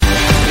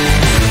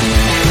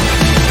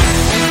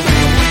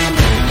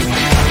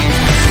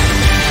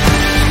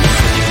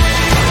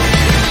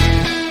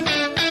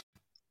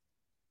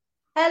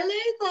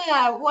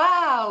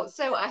Wow.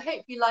 So I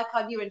hope you like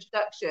our new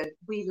introduction.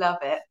 We love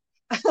it.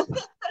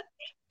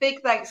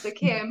 Big thanks to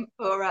Kim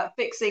for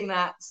fixing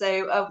that.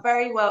 So a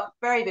very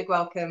big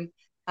welcome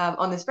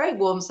on this very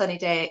warm, sunny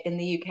day in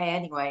the UK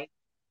anyway,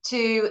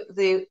 to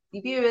the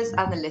viewers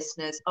and the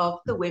listeners of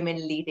the Women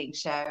Leading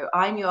Show.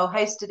 I'm your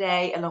host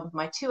today, along with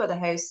my two other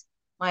hosts.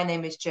 My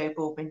name is Jo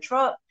Baldwin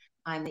Trott.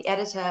 I'm the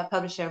editor,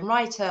 publisher, and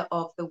writer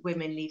of the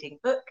Women Leading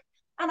book.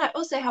 And I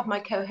also have my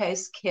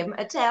co-host,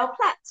 Kim-Adele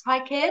Platts. Hi,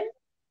 Kim.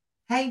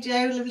 Hey,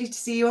 Jo. Lovely to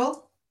see you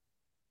all.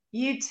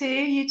 You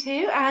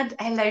too. And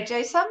hello,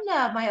 Jo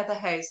Sumner, my other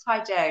host.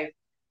 Hi, Jo.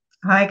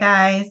 Hi,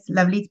 guys.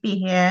 Lovely to be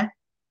here.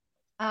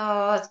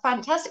 Oh, it's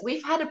fantastic.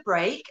 We've had a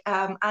break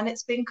and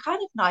it's been kind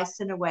of nice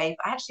in a way,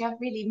 but actually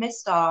I've really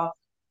missed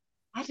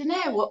I don't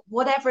know,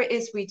 whatever it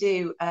is we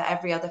do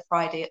every other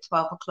Friday at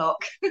 12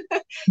 o'clock.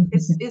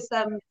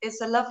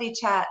 It's a lovely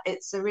chat.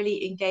 It's a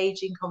really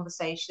engaging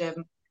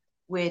conversation.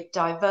 We're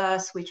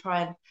diverse. We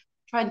try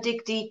and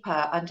dig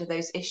deeper under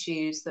those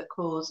issues that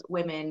cause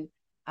women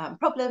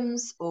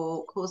problems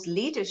or cause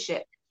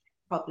leadership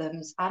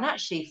problems, and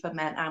actually for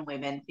men and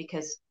women,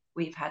 because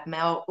we've had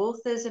male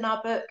authors in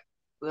our book.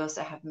 We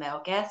also have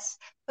male guests,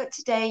 but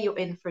today you're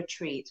in for a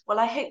treat. Well,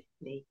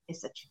 hopefully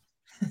it's a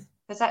treat,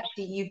 because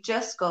actually you've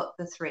just got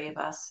the three of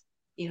us.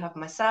 You have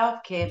myself,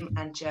 Kim,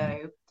 and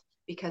Jo,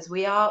 because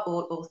we are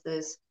all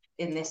authors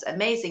in this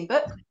amazing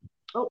book.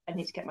 Oh, I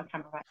need to get my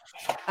camera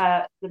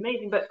back. The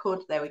amazing book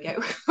called, there we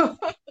go.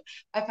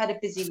 I've had a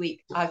busy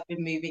week. I've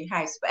been moving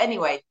house. But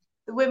anyway,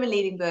 the Women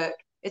Leading book,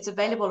 it's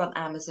available on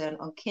Amazon,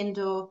 on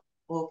Kindle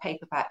or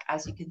paperback,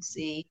 as you can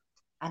see.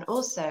 And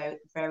also,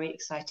 very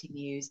exciting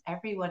news,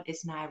 everyone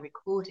is now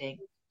recording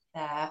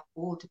their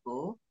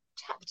Audible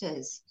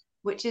chapters,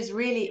 which is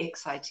really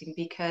exciting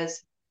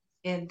because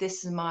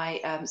this is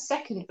my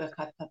second book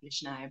I've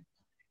published now.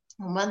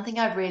 And one thing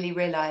I've really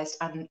realized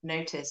and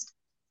noticed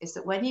is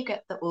that when you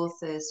get the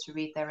authors to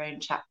read their own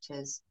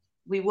chapters,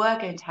 we were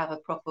going to have a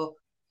proper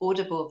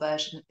Audible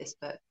version of this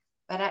book,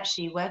 but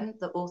actually when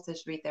the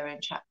authors read their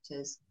own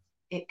chapters,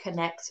 it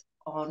connects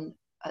on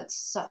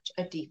such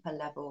a deeper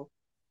level,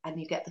 and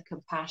you get the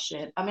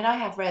compassion. I mean, I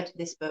have read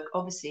this book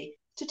obviously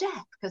to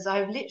death because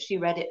I've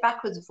literally read it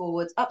backwards and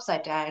forwards,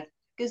 upside down,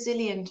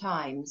 gazillion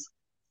times,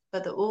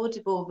 but the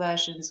Audible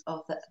versions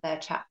of their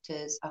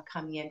chapters are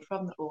coming in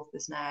from the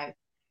authors now,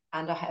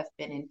 and I have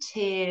been in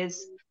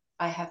tears.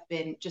 I have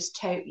been just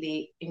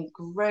totally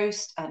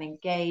engrossed and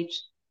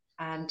engaged,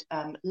 and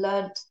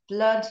learned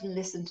and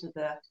listened to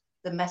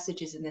the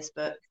messages in this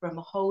book from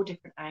a whole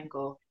different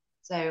angle.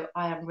 So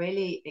I am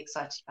really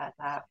excited about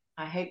that.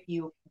 I hope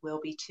you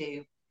will be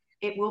too.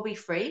 It will be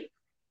free.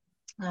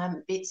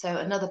 So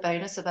another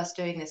bonus of us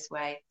doing this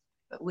way,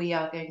 but we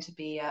are going to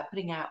be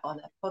putting out on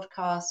a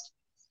podcast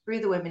through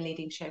the Women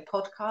Leading Show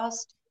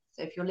podcast.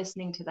 So if you're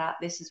listening to that,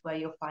 this is where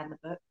you'll find the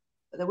book.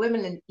 But the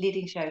Women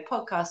Leading Show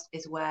podcast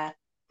is where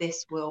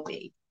this will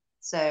be.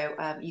 So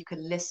you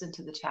can listen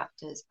to the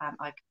chapters, and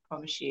I can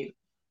promise you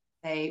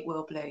they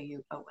will blow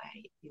you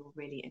away. You'll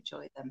really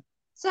enjoy them.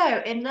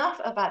 So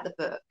enough about the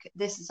book.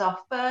 This is our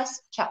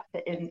first chapter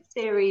in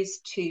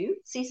series 2,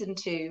 season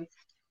 2.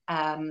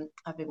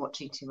 I've been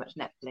watching too much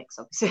Netflix,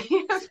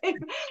 obviously. I've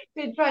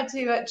been trying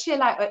to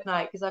chill out at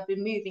night because I've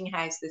been moving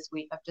house this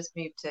week. I've just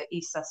moved to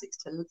East Sussex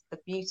to a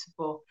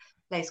beautiful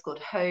place called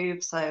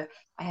Hove. So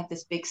I have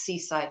this big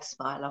seaside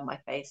smile on my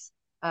face.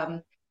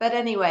 But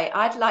anyway,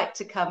 I'd like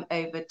to come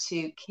over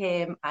to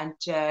Kim and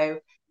Jo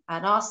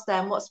and ask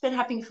them what's been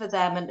happening for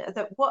them and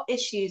what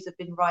issues have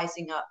been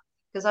rising up.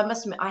 Because I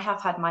must admit, I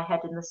have had my head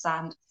in the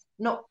sand,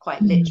 not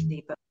quite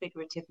literally, but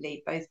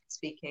figuratively, both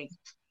speaking.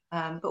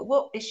 But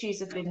what issues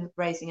have been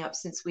raising up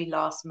since we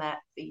last met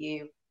for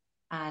you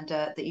and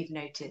that you've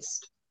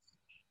noticed?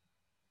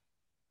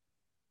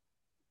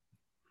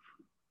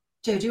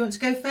 Jo, do you want to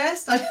go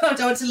first? I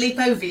don't want to leap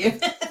over you.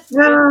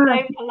 You're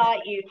so polite,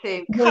 you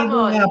two. Come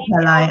on, you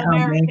polite,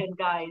 American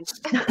guys.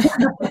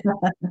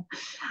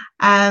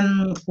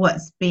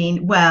 What's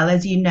been, well,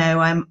 as you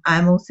know,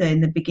 I'm also in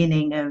the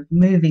beginning of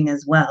moving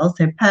as well.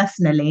 So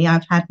personally,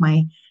 I've had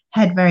my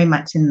head very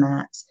much in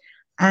that.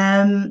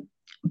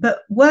 But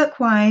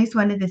work-wise,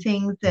 one of the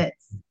things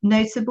that's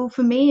noticeable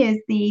for me is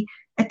the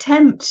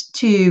attempt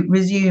to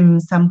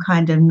resume some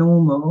kind of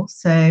normal.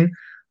 So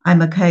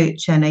I'm a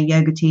coach and a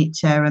yoga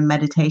teacher and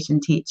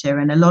meditation teacher,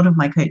 and a lot of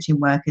my coaching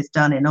work is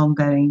done in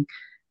ongoing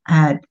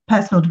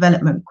personal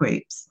development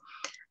groups.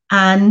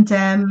 And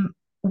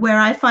where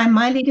I find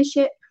my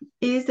leadership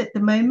is at the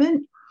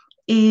moment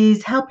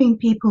is helping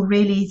people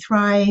really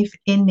thrive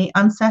in the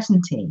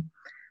uncertainty,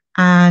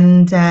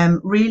 and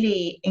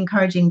really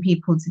encouraging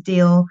people to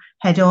deal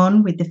head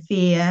on with the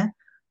fear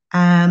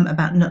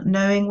about not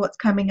knowing what's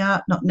coming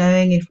up, not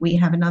knowing if we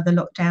have another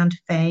lockdown to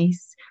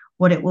face,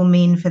 what it will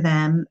mean for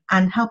them,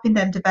 and helping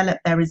them develop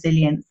their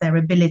resilience, their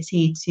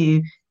ability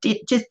to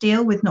just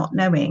deal with not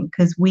knowing,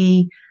 because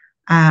we,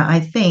 I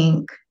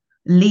think,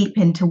 leap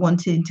into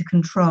wanting to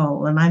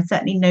control. And I'm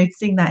certainly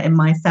noticing that in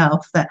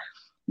myself, that,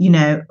 you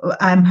know,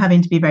 I'm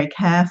having to be very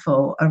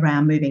careful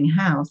around moving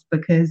house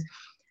because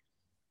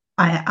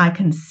I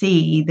can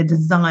see the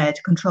desire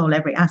to control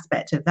every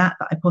aspect of that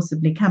I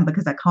possibly can,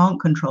 because I can't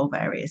control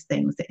various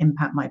things that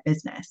impact my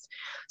business.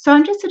 So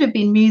I'm just sort of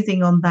been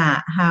musing on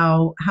that,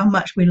 how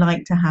much we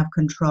like to have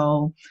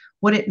control,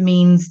 what it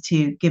means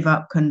to give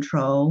up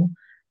control,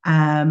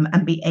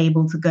 and be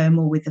able to go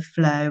more with the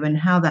flow, and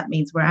how that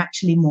means we're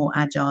actually more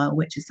agile,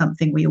 which is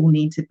something we all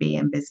need to be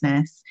in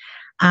business.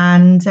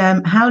 And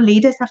how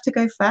leaders have to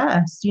go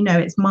first. You know,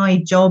 it's my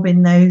job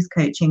in those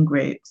coaching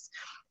groups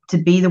to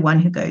be the one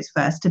who goes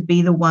first, to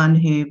be the one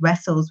who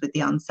wrestles with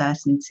the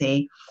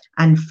uncertainty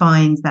and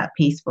finds that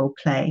peaceful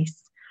place.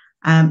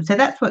 So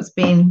that's what's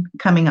been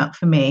coming up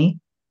for me.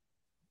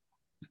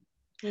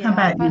 Yeah, how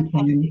about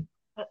fantastic. you,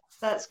 Kim?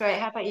 That's great.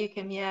 How about you,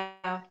 Kim?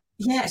 Yeah.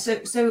 Yeah,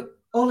 so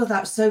all of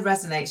that so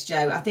resonates,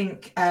 Jo. I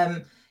think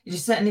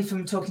certainly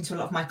from talking to a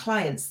lot of my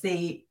clients,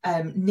 the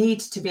need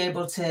to be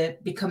able to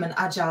become an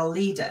agile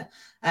leader,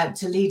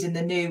 to lead in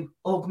the new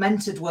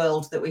augmented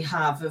world that we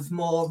have of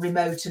more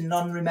remote and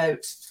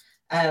non-remote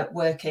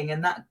working,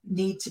 and that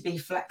need to be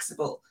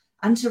flexible,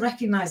 and to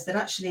recognise that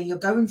actually you're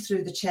going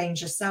through the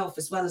change yourself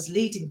as well as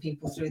leading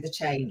people through the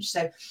change.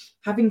 So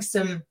having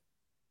some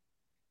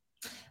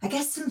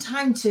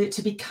time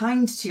to be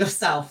kind to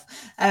yourself,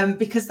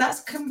 because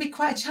that can be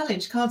quite a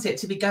challenge, can't it?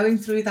 To be going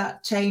through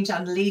that change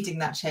and leading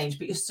that change.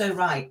 But you're so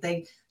right.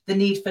 The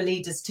need for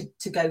leaders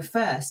to go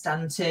first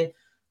and to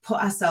put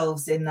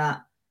ourselves in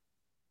that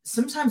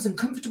sometimes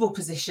uncomfortable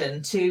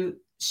position to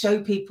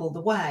show people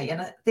the way.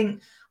 And I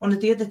think one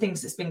of the other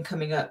things that's been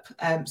coming up,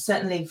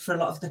 certainly for a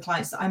lot of the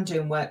clients that I'm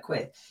doing work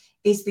with,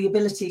 is the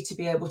ability to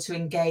be able to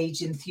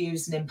engage,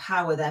 enthuse and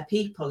empower their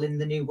people in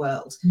the new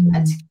world,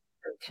 and to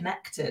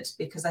connected,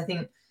 because I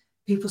think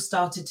people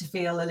started to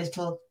feel a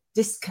little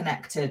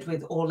disconnected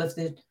with all of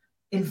the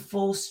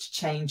enforced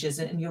changes.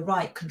 And you're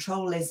right,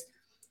 control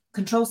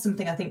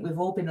something I think we've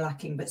all been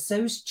lacking, but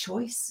so's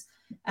choice.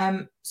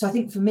 So I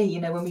think for me,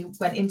 when we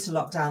went into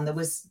lockdown,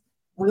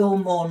 we all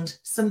mourned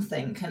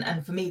something,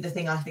 and for me the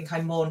thing I think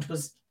I mourned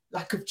was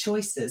lack of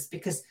choices,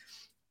 because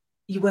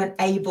you weren't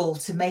able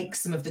to make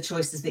some of the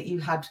choices that you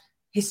had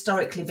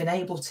historically been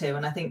able to,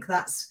 and I think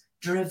that's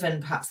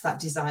driven perhaps that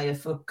desire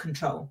for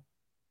control.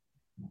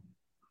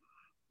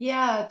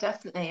 Yeah,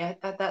 definitely. I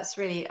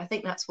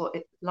think that's what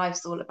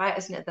life's all about,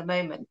 isn't it? At the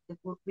moment,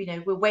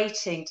 we're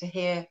waiting to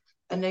hear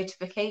a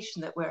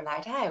notification that we're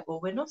allowed out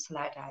or we're not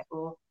allowed out,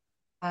 or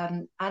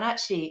and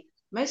actually,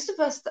 most of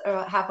us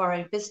that have our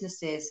own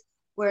businesses,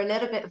 we're a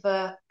little bit of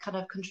a kind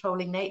of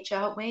controlling nature,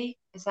 aren't we?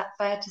 Is that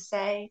fair to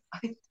say?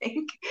 I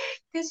think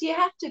because you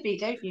have to be,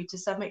 don't you, to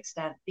some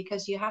extent,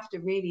 because you have to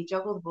really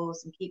juggle the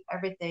balls and keep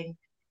everything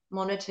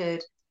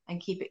monitored and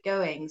keep it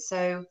going.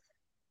 So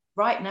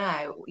right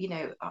now,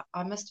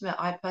 I must admit,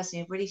 I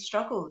personally have really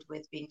struggled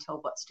with being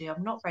told what to do.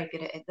 I'm not very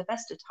good at it the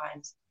best of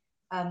times.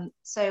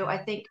 So I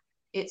think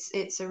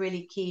it's a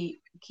really key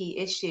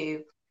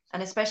issue,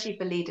 and especially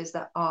for leaders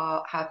that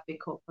have big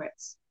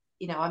corporates.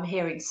 I'm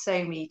hearing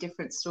so many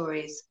different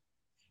stories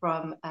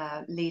from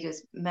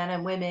leaders, men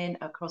and women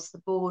across the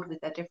board with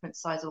their different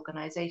size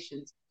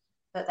organizations,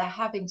 that they're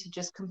having to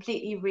just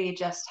completely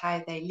readjust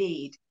how they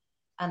lead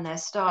and their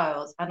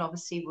styles. And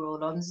obviously we're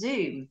all on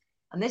Zoom.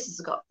 And this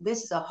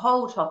is a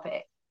whole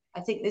topic. I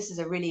think this is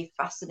a really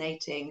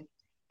fascinating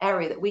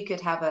area that we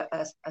could have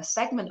a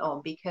segment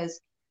on,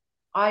 because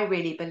I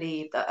really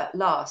believe that at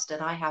last,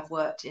 and I have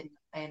worked in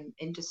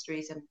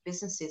industries and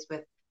businesses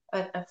with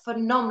a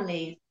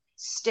phenomenally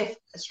stiff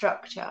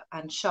structure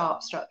and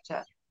sharp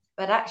structure,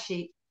 but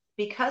actually,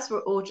 because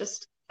we're all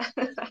just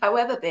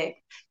however big,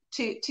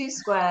 two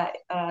square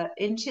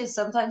inches,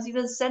 sometimes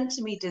even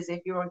centimeters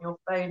if you're on your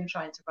phone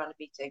trying to run a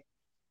meeting,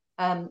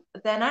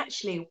 then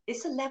actually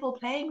it's a level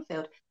playing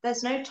field.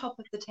 There's no top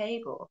of the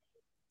table.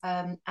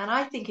 And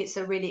I think it's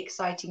a really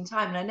exciting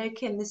time. And I know,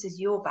 Kim, this is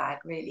your bag,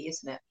 really,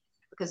 isn't it?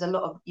 Because a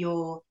lot of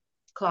your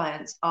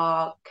clients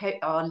are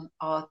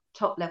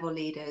top level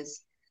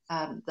leaders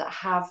that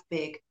have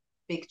big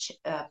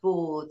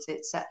boards,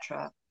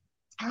 etc.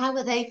 How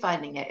are they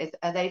finding it?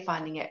 Are they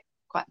finding it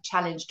quite a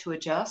challenge to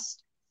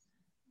adjust?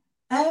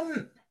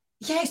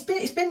 Yeah,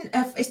 it's been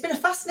a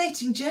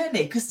fascinating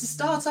journey, because to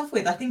start off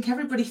with, I think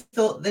everybody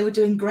thought they were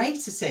doing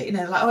great at it.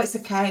 Like, oh, it's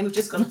okay, we've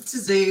just gone up to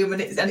Zoom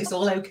and it's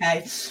all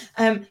okay.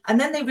 And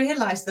then they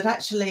realised that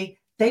actually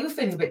they were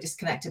feeling a bit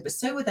disconnected, but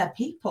so were their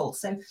people.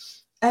 So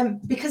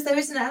because there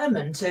is an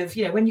element of,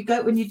 when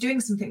you're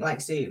doing something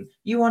like Zoom,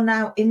 you are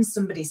now in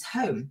somebody's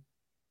home.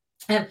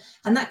 And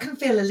that can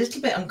feel a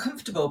little bit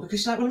uncomfortable,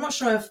 because you're like, well, I'm not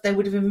sure if they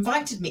would have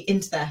invited me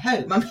into their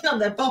home. I mean, I'm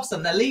their boss,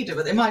 I'm their leader,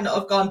 but they might not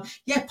have gone,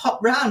 yeah, pop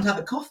round, have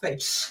a coffee.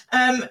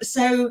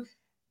 So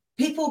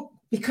people,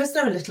 because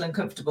they're a little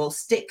uncomfortable,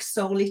 stick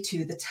solely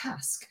to the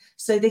task.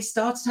 So they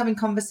started having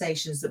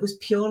conversations that was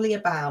purely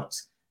about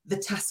the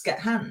task at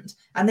hand.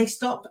 And they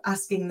stopped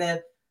asking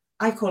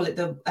I call it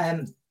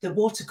the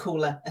water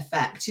cooler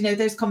effect.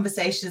 Those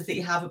conversations that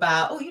you have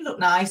about, oh, you look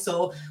nice,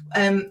 or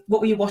what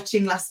were you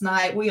watching last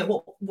night?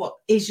 Well, what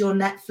is your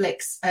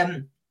Netflix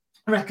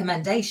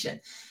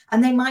recommendation?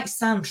 And they might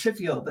sound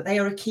trivial, but they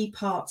are a key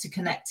part to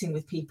connecting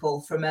with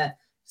people from a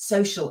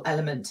social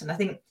element. And I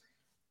think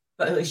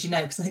but as you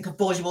know, because I think I've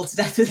bored you all to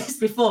death with this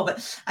before, but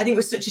I think it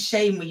was such a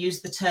shame we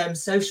used the term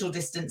social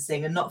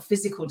distancing and not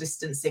physical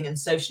distancing and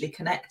socially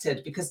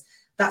connected, because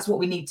that's what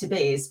we need to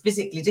be, is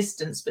physically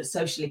distanced but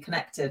socially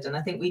connected. And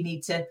I think we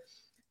need to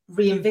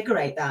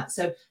reinvigorate that.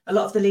 So a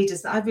lot of the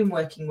leaders that I've been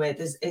working with,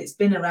 it's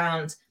been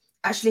around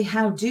actually,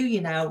 how do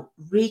you now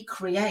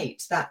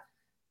recreate that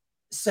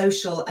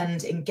social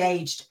and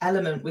engaged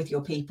element with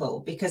your people?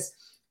 Because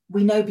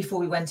we know before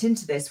we went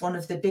into this, one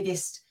of the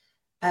biggest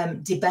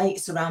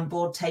debates around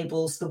board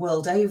tables the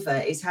world over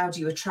is how do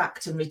you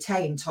attract and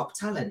retain top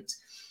talent?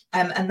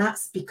 And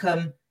that's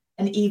become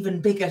an even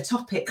bigger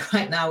topic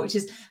right now, which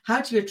is how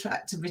do you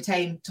attract and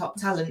retain top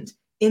talent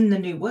in the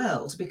new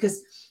world?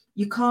 Because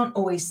you can't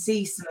always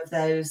see some of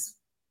those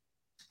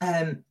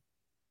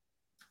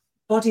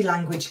body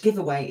language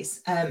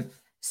giveaways.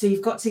 So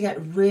you've got to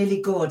get really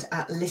good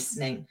at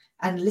listening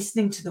and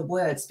listening to the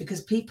words,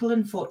 because people,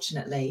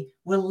 unfortunately,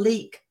 will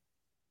leak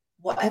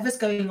whatever's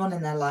going on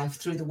in their life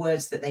through the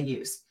words that they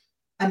use.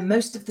 And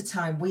most of the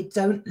time we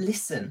don't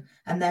listen,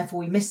 and therefore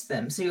we miss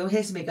them. So you'll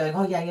hear somebody going,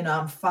 oh yeah,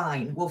 I'm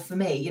fine. Well, for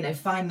me,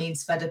 fine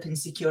means fed up,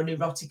 insecure,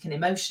 neurotic and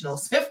emotional.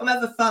 So if I'm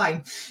ever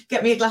fine,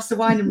 get me a glass of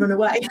wine and run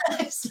away.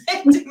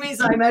 It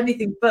means I'm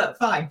anything but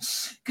fine,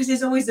 because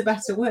there's always a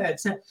better word.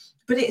 So,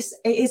 but it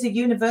is a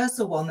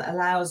universal one that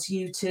allows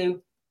you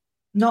to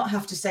not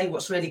have to say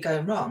what's really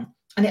going wrong.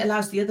 And it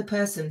allows the other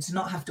person to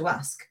not have to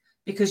ask,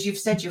 because you've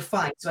said you're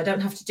fine, so I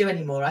don't have to do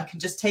anymore. I can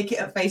just take it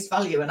at face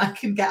value and I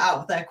can get out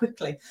of there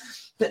quickly.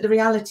 But the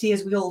reality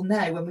is, we all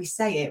know when we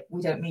say it,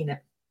 we don't mean it.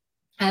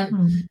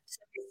 So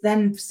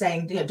then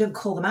saying, don't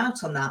call them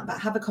out on that, but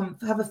have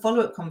a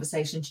follow-up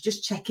conversation to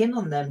just check in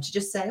on them, to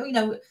just say,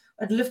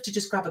 I'd love to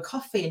just grab a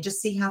coffee and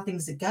just see how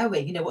things are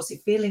going. What's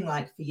it feeling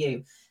like for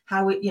you?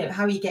 How are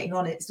you getting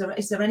on? Is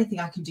there anything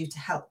I can do to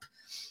help?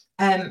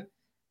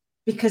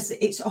 Because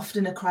it's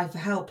often a cry for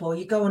help, or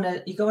you go on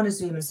a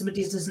Zoom and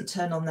somebody doesn't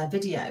turn on their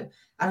video.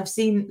 And I've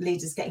seen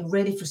leaders getting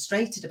really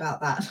frustrated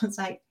about that. It's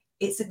like,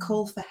 it's a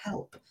call for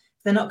help.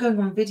 If they're not going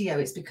on video,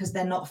 it's because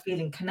they're not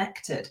feeling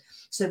connected.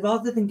 So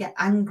rather than get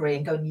angry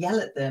and go and yell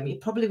at them, you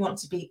probably want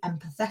to be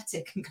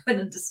empathetic and go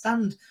and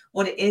understand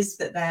what it is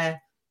that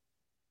they're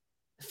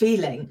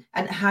feeling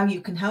and how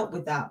you can help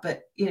with that.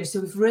 But,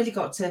 so we've really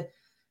got to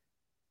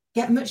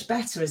get much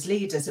better as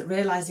leaders at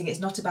realizing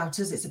it's not about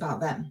us, it's about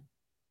them.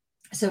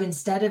 So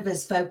instead of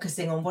us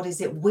focusing on what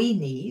is it we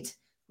need,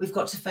 we've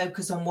got to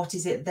focus on what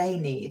is it they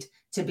need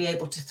to be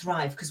able to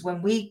thrive. Because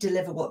when we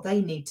deliver what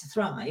they need to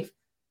thrive,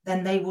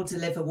 then they will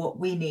deliver what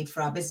we need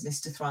for our business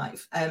to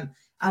thrive.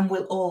 And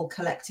we'll all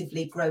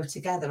collectively grow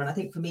together. And I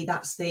think for me,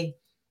 that's the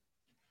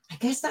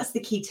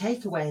key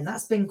takeaway. And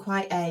that's been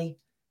quite a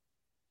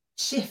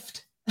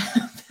shift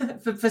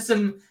for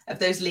some of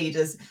those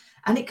leaders.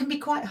 And it can be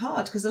quite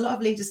hard, because a lot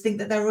of leaders think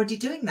that they're already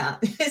doing that.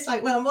 It's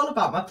like, well, I'm all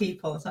about my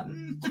people. It's like,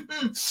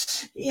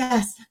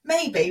 yes,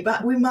 maybe,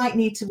 but we might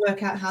need to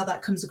work out how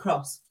that comes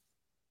across.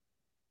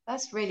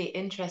 That's really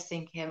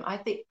interesting, Kim. I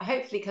think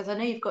hopefully, because I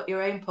know you've got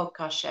your own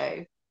podcast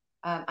show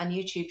and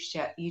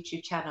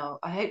YouTube channel.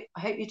 I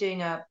hope you're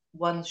doing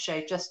one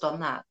show just on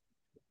that,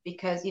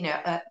 because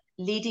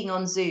leading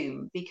on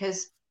Zoom,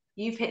 because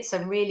you've hit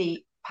some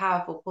really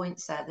powerful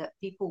points there that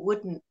people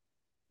wouldn't.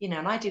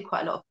 And I do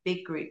quite a lot of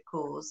big group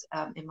calls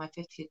in my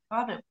 50th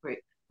Parliament group,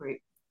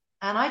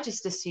 and I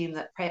just assume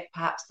that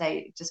perhaps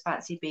they just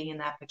fancy being in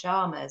their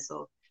pajamas,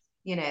 or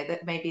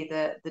that maybe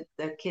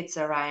the kids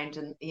are around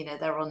and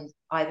they're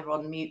either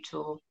on mute,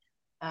 or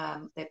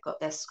they've got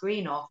their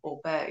screen off, or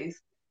both,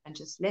 and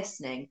just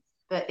listening.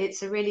 But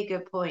it's a really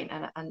good point,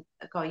 and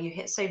God, you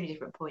hit so many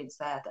different points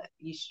there that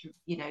you should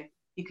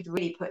you could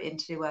really put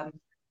into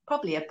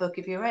probably a book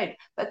of your own.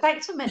 But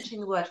thanks for mentioning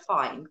the word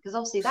fine, because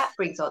obviously that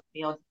brings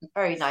me on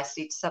very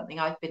nicely to something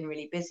I've been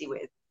really busy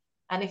with.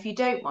 And if you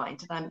don't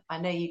mind, and I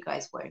know you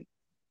guys won't,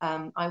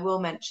 I will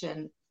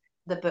mention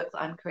the book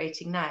that I'm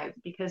creating now,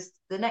 because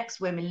the next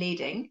Women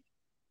Leading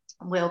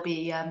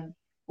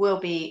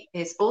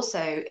is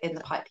also in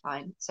the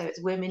pipeline. So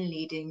it's Women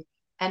Leading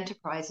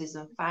Enterprises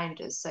and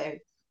Founders. So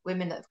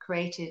women that have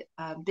created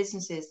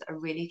businesses that are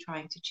really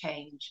trying to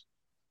change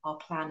our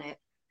planet,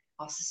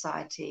 our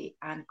society,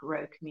 and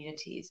grow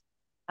communities.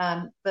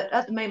 But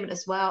at the moment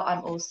as well,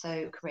 I'm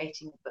also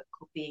creating a book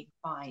called Being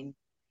Fine.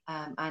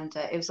 And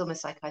it was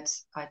almost like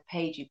I'd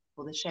paid you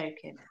before the show,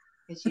 Kim,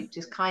 because you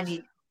just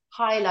kindly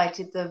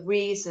highlighted the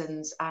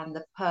reasons and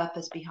the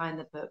purpose behind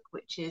the book,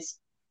 which is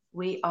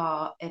we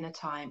are in a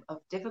time of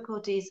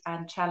difficulties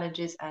and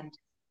challenges and,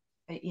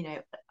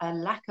 a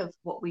lack of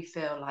what we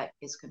feel like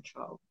is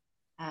control.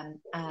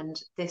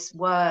 And this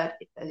word,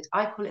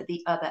 I call it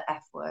the other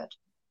F word,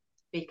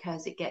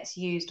 because it gets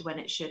used when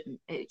it shouldn't.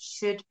 It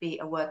should be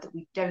a word that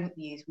we don't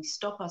use. We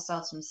stop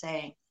ourselves from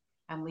saying,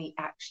 and we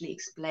actually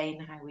explain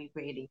how we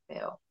really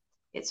feel.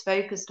 It's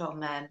focused on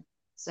men.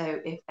 So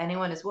if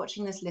anyone is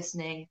watching this,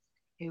 listening,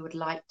 who would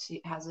like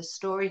to, has a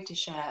story to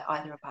share,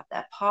 either about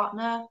their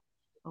partner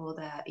or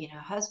their,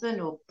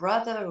 husband or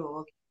brother,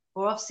 or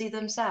obviously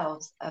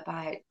themselves,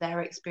 about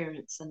their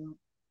experience and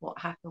what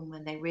happened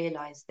when they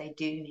realized they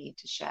do need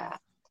to share,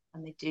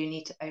 and they do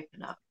need to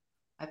open up.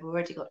 I've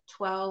already got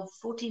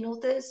 14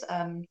 authors,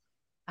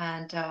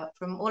 and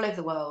from all over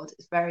the world.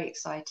 It's very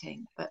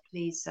exciting. But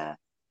please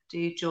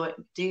do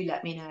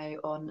let me know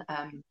on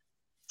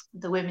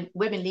the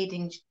women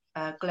leading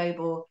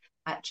global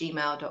at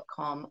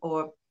gmail.com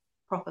or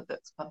proper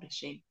books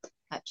publishing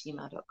at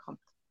gmail.com.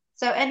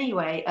 So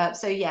anyway,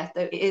 so yeah,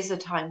 it is a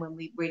time when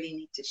we really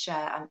need to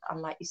share.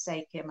 And like you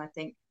say, Kim, I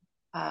think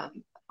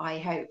I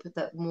hope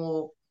that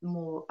more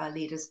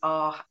leaders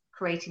are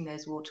creating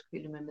those water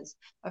cooler moments.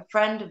 A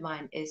friend of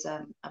mine is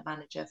a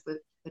manager for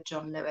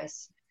John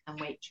Lewis and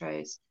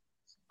Waitrose,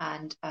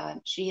 and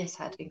she has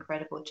had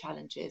incredible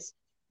challenges.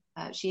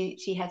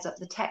 She heads up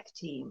the tech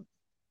team,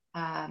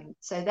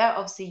 so they're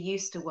obviously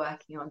used to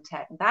working on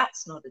tech.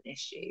 That's not an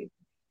issue,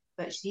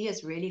 but she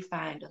has really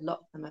found a lot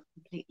of them are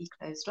completely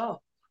closed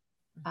off,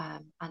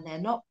 and they're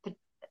not.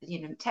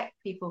 Tech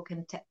people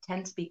can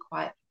tend to be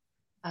quite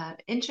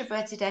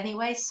introverted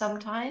anyway.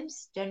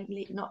 Sometimes,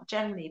 not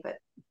generally, but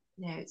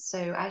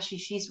so actually,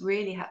 she's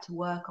really had to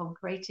work on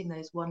creating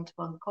those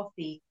one-to-one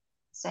coffee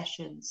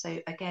sessions. So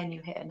again,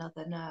 you hit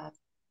another nerve.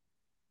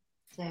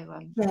 So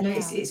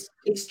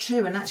it's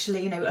true. And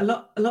actually, a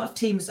lot of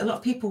teams, a lot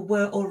of people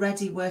were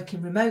already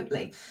working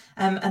remotely,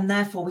 and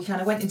therefore we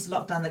kind of went into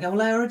lockdown. They go,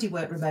 well, I already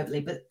work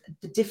remotely, but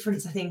the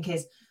difference, I think,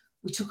 is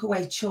we took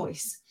away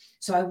choice.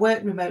 So I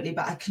work remotely,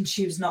 but I can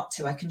choose not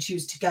to. I can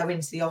choose to go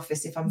into the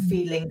office if I'm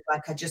feeling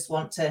like I just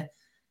want to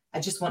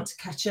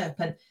catch up.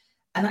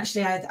 And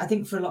actually, I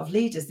think for a lot of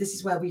leaders, this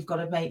is where we've got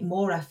to make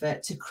more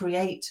effort to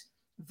create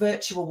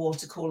virtual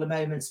water cooler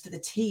moments for the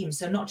team.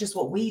 So not just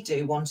what we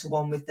do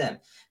one-to-one with them,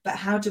 but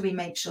how do we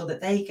make sure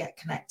that they get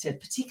connected,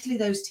 particularly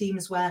those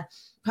teams where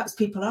perhaps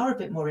people are a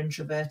bit more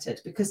introverted,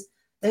 because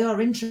they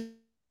are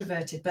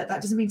introverted, but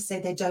that doesn't mean to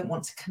say they don't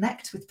want to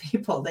connect with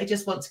people. They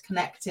just want to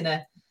connect in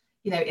a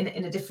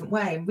different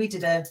way. And we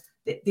did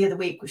the other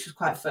week, which was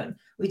quite fun,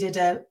 we did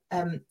a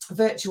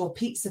virtual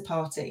pizza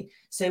party.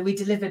 So we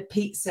delivered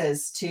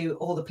pizzas to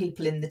all the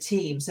people in the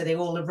team. So they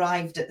all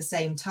arrived at the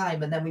same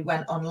time. And then we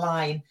went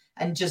online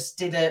and just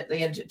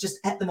just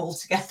ate them all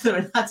together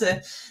and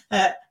had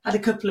a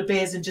couple of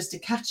beers and just a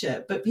catch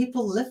up. But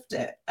people loved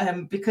it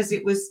because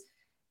it was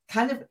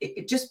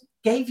it just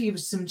gave you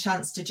some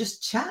chance to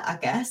just chat, I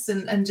guess,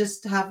 and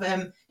just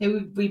have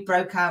we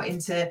broke out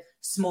into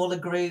smaller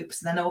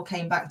groups and then all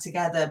came back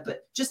together,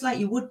 but just like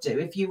you would do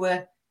if you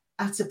were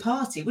at a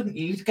party, wouldn't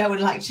you? You'd go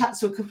and chat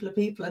to a couple of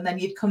people and then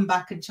you'd come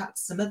back and chat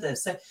to some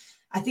others. So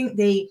I think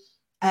the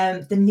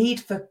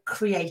need for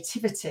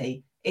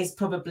creativity is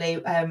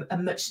probably a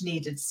much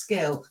needed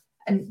skill.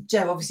 And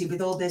Jo, obviously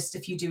with all this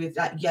stuff you do with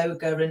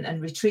yoga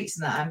and retreats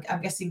and that,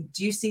 I'm guessing,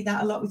 do you see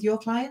that a lot with your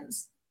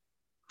clients?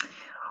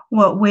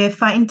 What we're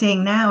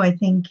finding now, I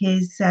think,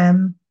 is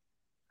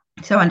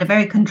so under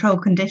very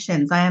controlled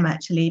conditions, I am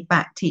actually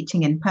back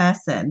teaching in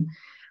person,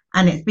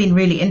 and it's been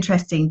really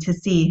interesting to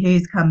see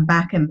who's come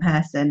back in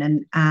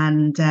person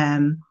and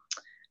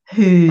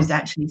who's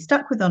actually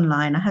stuck with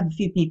online. I have a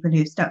few people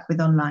who stuck with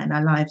online.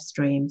 I live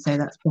stream, so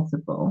that's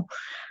possible.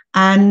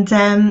 And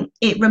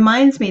it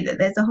reminds me that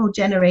there's a whole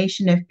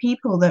generation of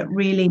people that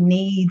really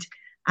need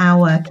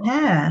our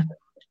care,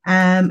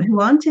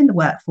 who aren't in the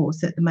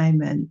workforce at the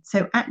moment.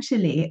 So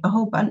actually, a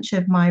whole bunch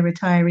of my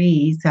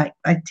retirees,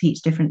 I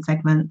teach different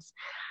segments,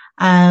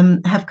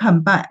 have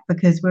come back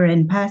because we're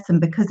in person,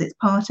 because it's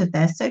part of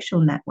their social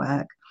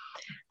network.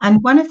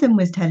 And one of them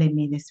was telling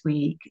me this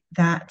week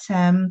that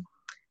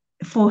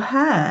for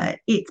her,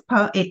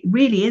 it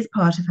really is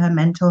part of her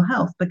mental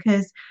health,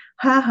 because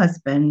her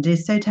husband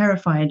is so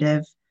terrified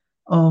of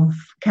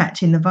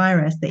catching the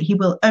virus that he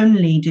will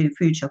only do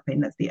food shopping.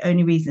 That's the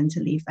only reason to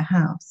leave the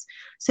house.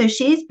 So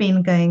she's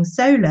been going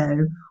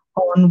solo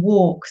on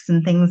walks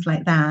and things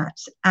like that,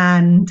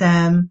 and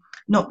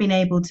not been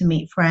able to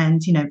meet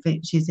friends,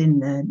 which is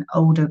in an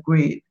older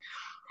group.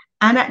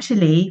 And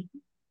actually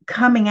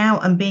coming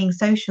out and being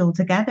social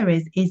together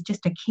is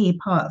just a key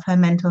part of her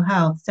mental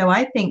health. So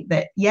I think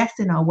that, yes,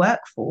 in our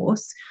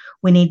workforce,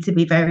 we need to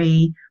be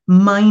very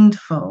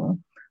mindful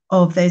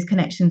of those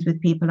connections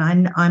with people.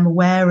 I'm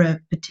aware of,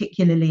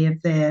 particularly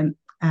of the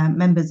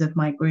members of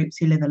my groups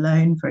who live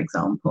alone, for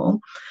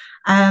example.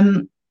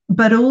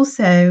 But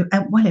also,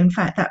 well, in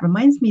fact, that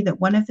reminds me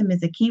that one of them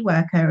is a key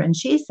worker, and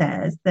she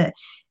says that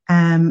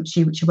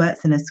she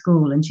works in a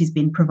school and she's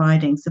been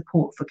providing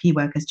support for key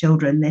workers'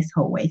 children this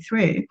whole way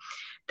through,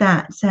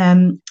 that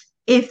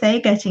if they're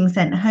getting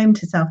sent home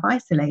to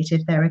self-isolate,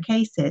 if there are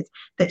cases,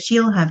 that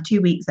she'll have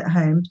 2 weeks at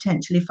home,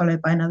 potentially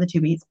followed by another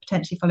 2 weeks,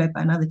 potentially followed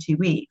by another 2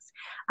 weeks,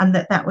 and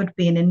that would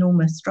be an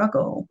enormous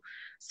struggle.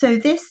 So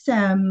this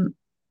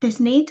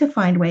need to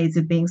find ways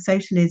of being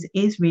social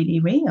is really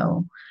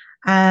real.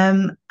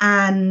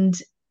 And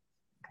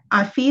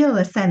I feel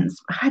a sense,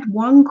 I had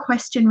one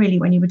question really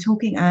when you were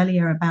talking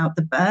earlier about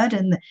the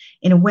burden,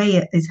 in a way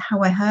it is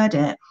how I heard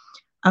it,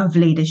 of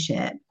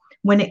leadership,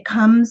 when it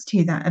comes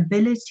to that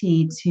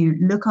ability to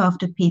look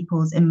after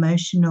people's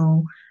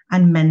emotional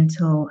and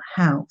mental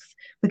health,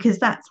 because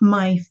that's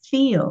my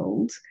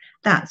field.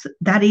 That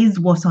is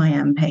what I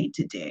am paid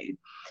to do.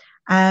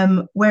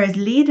 Whereas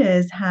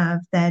leaders have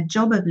their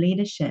job of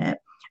leadership,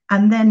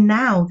 and then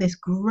now this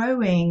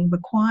growing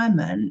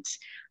requirement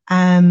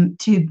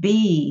to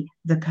be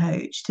the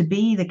coach, to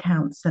be the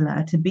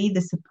counselor, to be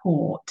the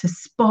support, to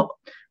spot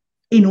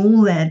in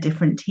all their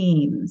different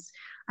teams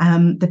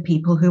the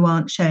people who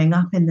aren't showing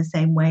up in the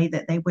same way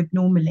that they would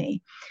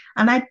normally.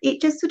 And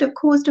it just sort of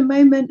caused a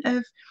moment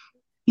of,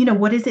 you know,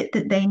 what is it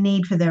that they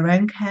need for their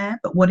own care,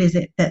 but what is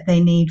it that they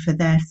need for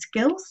their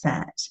skill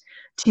set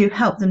to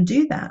help them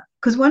do that?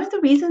 Because one of the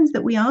reasons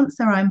that we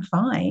answer I'm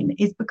fine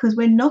is because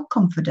we're not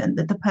confident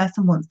that the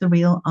person wants the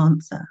real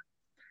answer.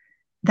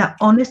 That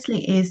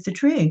honestly is the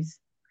truth.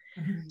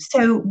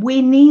 So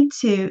we need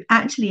to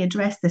actually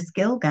address the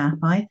skill gap,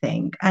 I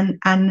think,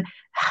 and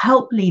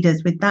help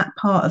leaders with that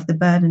part of the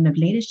burden of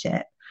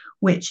leadership,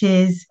 which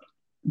is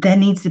there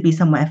needs to be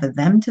somewhere for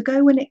them to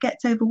go when it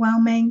gets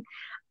overwhelming.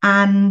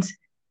 And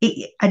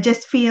I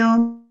just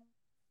feel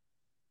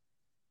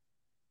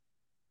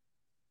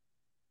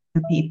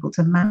for people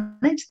to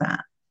manage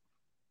that.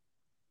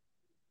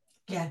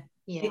 Yeah.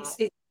 It's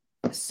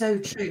so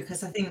true,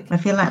 because I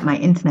feel like my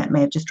internet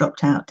may have just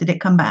dropped out. Did it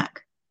come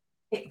back?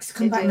 It's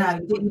come back now.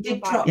 You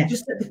did drop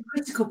just at the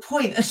critical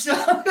point as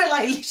well. We're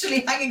like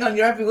literally hanging on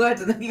your every word,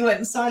 and then you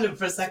went silent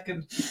for a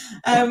second.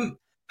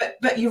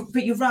 But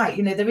you're right.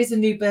 You know, there is a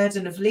new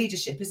burden of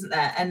leadership, isn't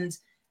there? And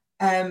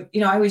you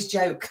know, I always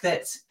joke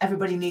that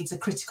everybody needs a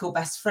critical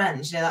best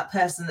friend. You know, that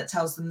person that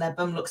tells them their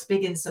bum looks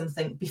big in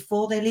something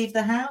before they leave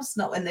the house,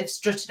 not when they've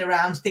strutted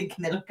around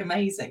thinking they look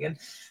amazing. And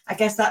I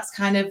guess that's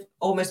kind of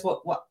almost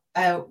what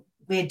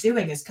we're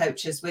doing as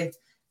coaches with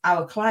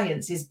our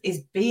clients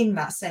is being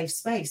that safe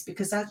space,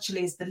 because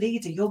actually as the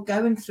leader, you're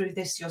going through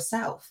this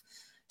yourself.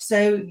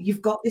 So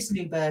you've got this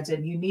new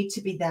burden. You need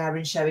to be there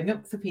and showing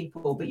up for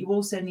people, but you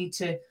also need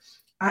to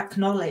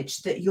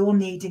acknowledge that you're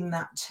needing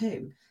that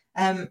too.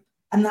 And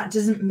that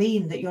doesn't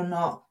mean that you're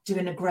not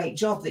doing a great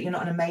job, that you're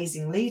not an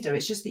amazing leader.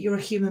 It's just that you're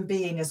a human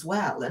being as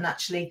well, and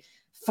actually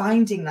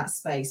finding that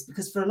space.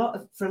 Because for a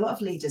lot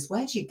of leaders,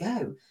 where do you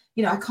go?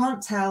 You know, I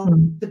can't tell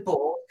the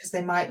board because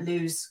they might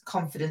lose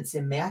confidence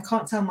in me. I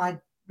can't tell my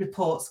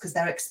reports because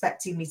they're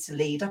expecting me to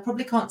lead. I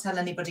probably can't tell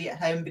anybody at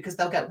home because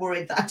they'll get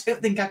worried that I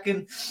don't think I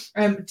can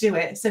do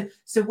it.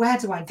 So where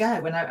do I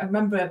go? And I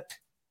remember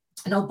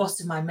an old boss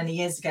of mine many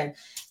years ago,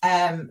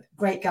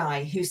 great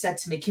guy, who said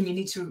to me, Kim, you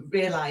need to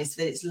realise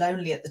that it's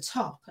lonely at the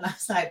top. And I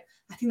was like,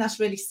 I think that's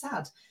really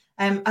sad.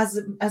 As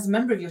a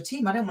member of your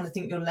team, I don't want to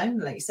think you're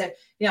lonely. So,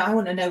 you know, I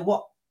want to know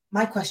what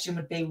my question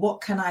would be,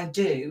 what can I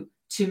do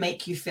to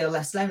make you feel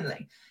less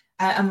lonely?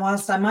 And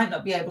whilst I might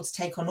not be able to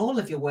take on all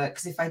of your work,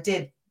 because if I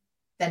did,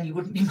 then you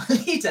wouldn't be my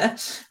leader,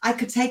 I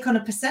could take on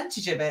a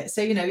percentage of it.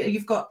 So, you know,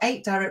 you've got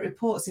 8 direct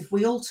reports. If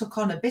we all took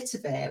on a bit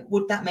of it,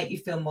 would that make you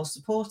feel more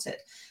supported?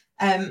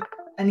 And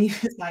he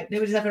was like,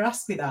 nobody's ever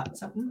asked me that.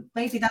 So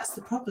maybe that's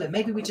the problem.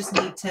 Maybe we just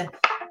need to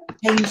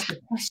change the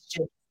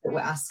question that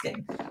we're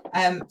asking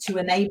to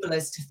enable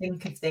us to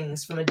think of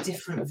things from a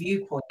different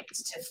viewpoint,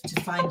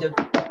 to find a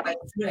way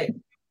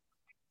through.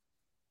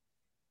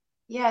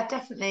 Yeah,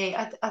 definitely.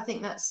 I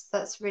think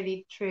that's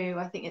really true.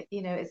 I think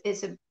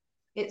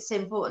it's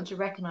important to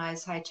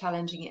recognize how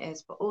challenging it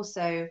is, but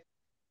also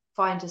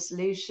find a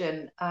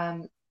solution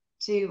and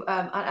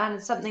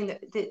something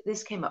that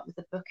this came up with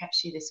the book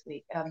actually this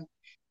week.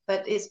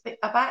 But it's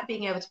about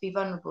being able to be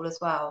vulnerable as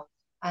well.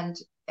 And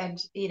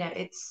you know,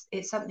 it's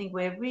something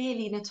we're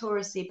really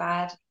notoriously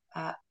bad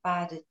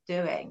at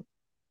doing.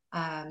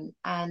 And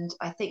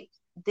I think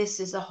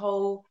this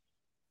whole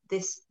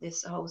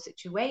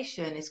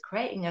situation is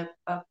creating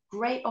a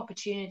great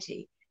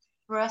opportunity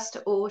for us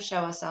to all show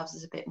ourselves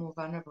as a bit more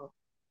vulnerable.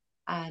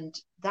 And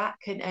that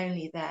can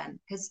only then,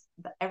 because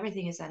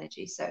everything is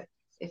energy. So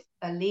if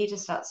a leader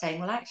starts saying,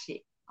 well,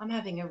 actually, I'm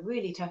having a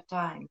really tough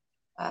time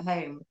at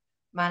home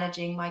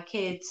managing my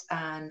kids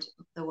and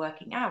the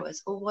working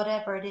hours, or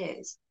whatever it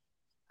is.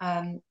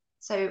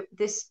 So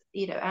this,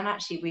 you know, and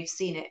actually we've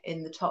seen it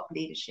in the top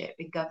leadership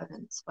in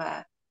governance,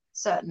 where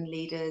certain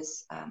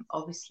leaders,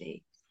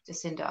 obviously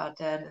Jacinda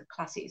Ardern, a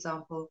classic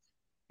example,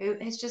 who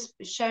has just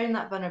shown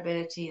that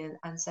vulnerability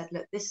and said,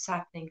 look, this is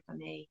happening for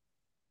me.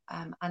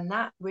 And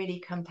that really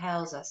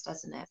compels us,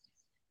 doesn't it?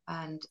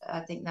 And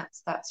I think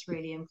that's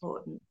really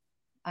important.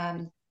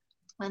 And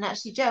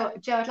actually, Jo,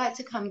 I'd like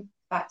to come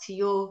back to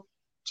your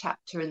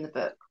chapter in the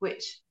book,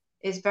 which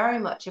is very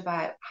much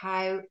about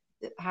how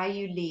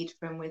you lead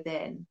from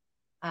within.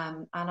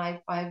 And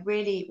I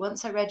really,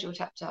 once I read your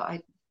chapter, I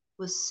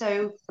was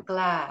so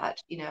glad,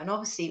 you know, and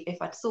obviously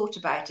if I'd thought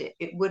about it,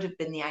 it would have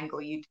been the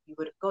angle you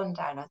would have gone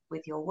down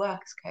with your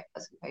work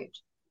as a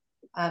coach.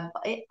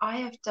 I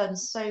have done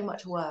so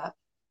much work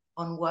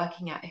on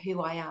working out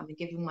who I am and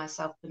giving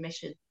myself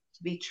permission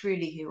to be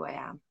truly who I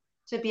am,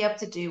 to be able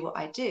to do what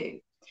I do.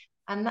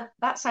 And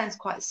that sounds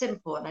quite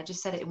simple, and I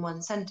just said it in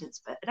one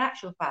sentence, but in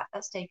actual fact,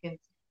 that's taken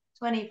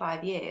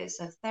 25 years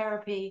of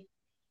therapy,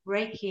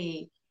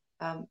 Reiki,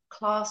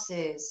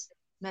 classes,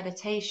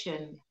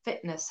 meditation,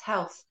 fitness,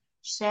 health,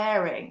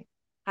 sharing,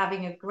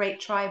 having a great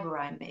tribe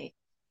around me.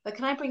 But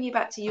can I bring you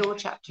back to your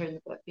chapter in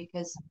the book?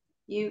 Because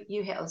you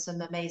hit on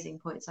some amazing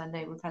points. I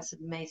know we've had some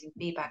amazing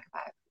feedback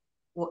about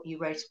what you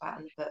wrote about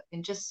in the book,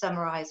 and just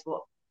summarize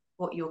what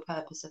your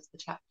purpose of the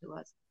chapter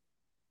was.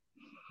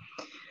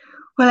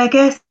 Well, I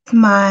guess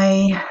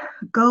my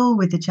goal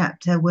with the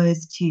chapter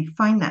was to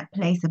find that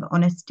place of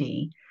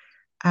honesty.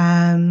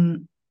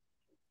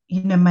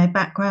 You know, my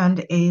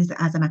background is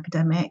as an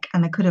academic,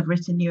 and I could have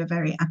written you a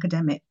very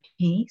academic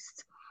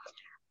piece,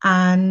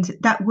 and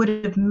that would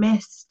have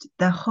missed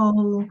the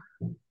whole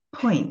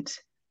point.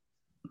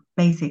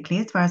 Basically,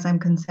 as far as I'm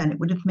concerned, it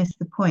would have missed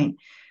the point,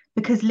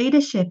 because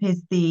leadership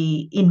is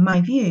in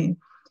my view,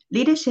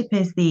 leadership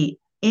is the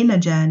inner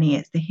journey,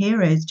 it's the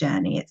hero's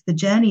journey, it's the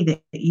journey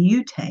that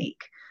you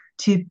take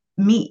to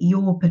meet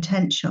your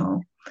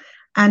potential.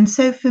 And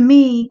so for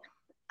me,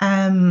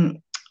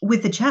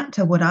 with the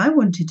chapter, what I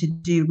wanted to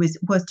do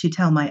was to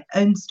tell my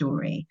own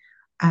story,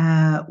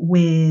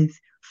 with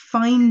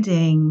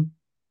finding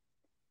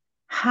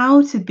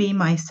how to be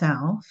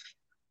myself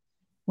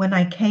when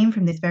I came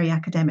from this very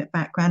academic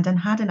background and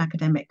had an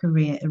academic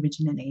career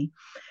originally,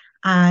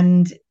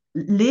 and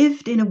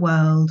lived in a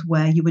world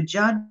where you were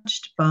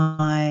judged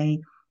by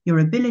your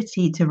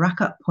ability to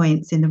rack up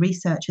points in the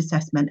research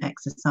assessment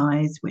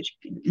exercise, which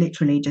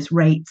literally just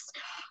rates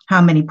how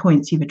many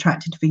points you've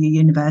attracted for your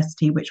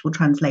university, which will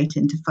translate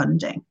into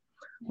funding,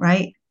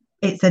 right?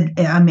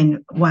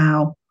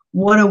 Wow,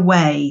 what a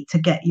way to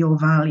get your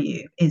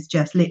value, is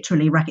just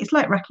literally it's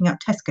like racking up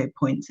Tesco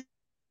points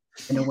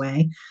in a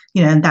way,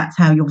 you know, and that's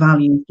how your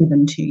value is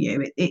given to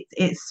you.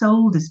 It's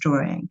soul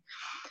destroying.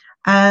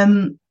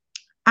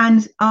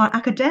 And our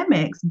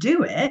academics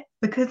do it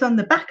because on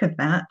the back of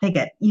that, they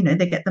get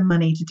the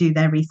money to do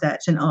their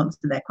research and answer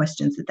their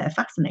questions that they're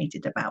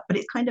fascinated about. But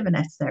it's kind of a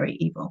necessary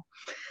evil.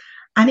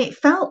 And it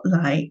felt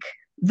like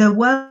the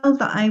world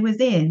that I was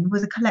in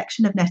was a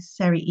collection of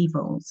necessary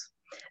evils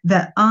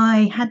that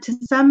I had to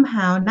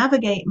somehow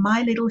navigate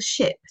my little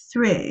ship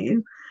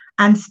through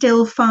and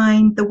still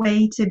find the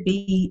way to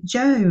be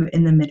Jo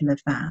in the middle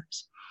of that.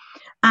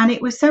 And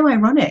it was so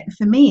ironic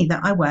for me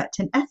that I worked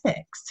in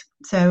ethics.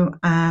 So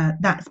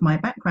that's my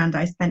background.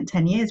 I spent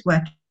 10 years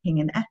working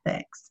in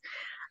ethics.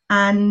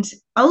 And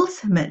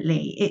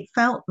ultimately, it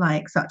felt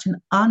like such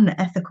an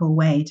unethical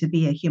way to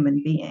be a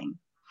human being.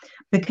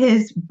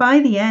 Because by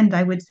the end,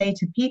 I would say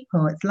to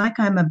people, it's like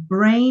I'm a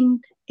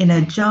brain in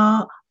a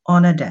jar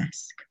on a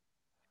desk.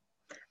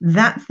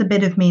 That's the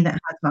bit of me that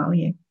has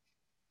value.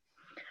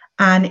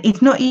 And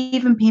it's not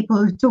even people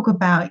who talk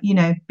about, you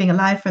know, being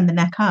alive from the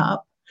neck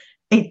up.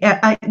 It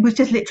was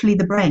just literally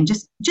the brain.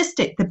 Just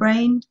stick the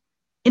brain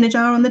in a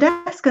jar on the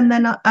desk, and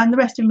then and the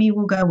rest of me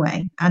will go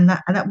away, and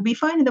that would be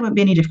fine, and there won't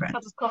be any difference.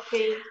 Cup of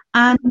coffee.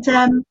 And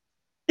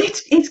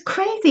it's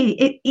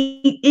crazy.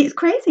 It's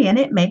crazy, and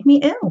it made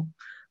me ill,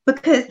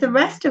 because the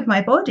rest of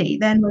my body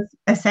then was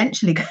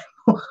essentially,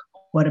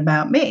 what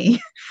about me?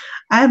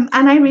 And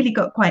I really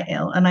got quite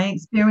ill, and I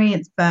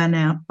experienced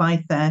burnout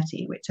by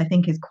 30, which I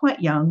think is quite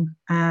young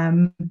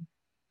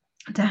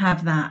to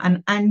have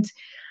that. And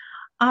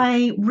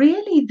I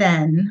really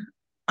then,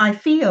 I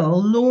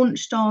feel,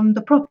 launched on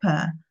the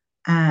proper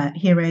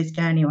hero's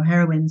journey or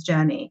heroine's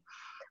journey,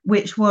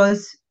 which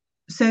was,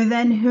 so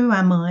then who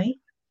am I?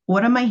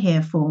 What am I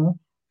here for?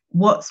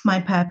 What's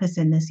my purpose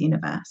in this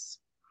universe?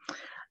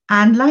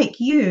 And like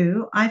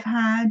you, I've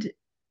had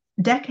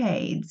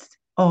decades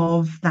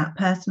of that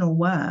personal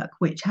work,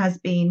 which has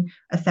been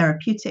a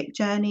therapeutic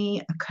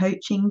journey, a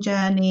coaching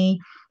journey.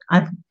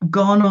 I've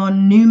gone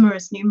on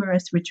numerous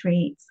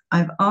retreats.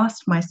 I've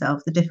asked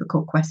myself the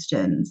difficult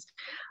questions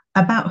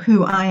about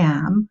who I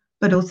am,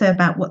 but also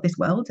about what this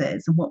world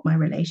is and what my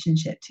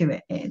relationship to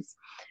it is.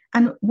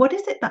 And what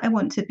is it that I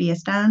want to be a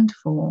stand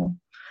for?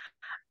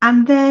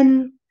 And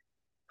then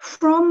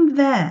from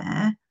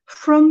there,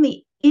 from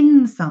the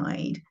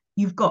inside,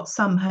 you've got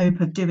some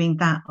hope of doing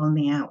that on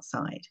the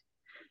outside.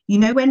 You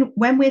know,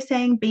 when we're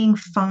saying being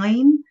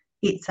fine,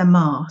 it's a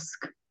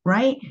mask,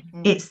 right?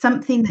 Mm-hmm. It's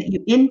something that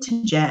you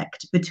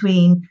interject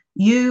between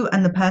you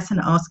and the person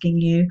asking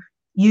you,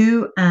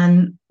 you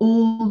and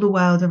all the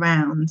world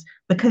around,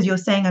 because you're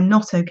saying, I'm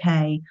not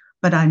okay,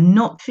 but I'm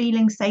not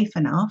feeling safe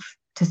enough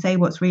to say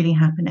what's really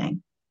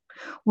happening.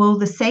 Well,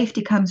 the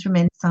safety comes from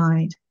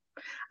inside.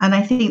 And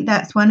I think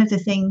that's one of the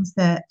things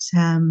that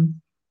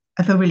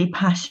I feel really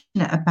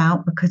passionate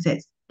about, because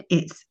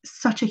it's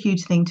such a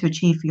huge thing to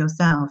achieve for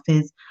yourself,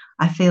 is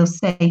I feel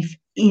safe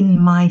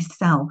in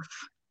myself.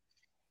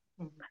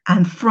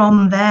 And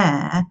from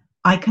there,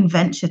 I can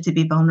venture to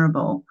be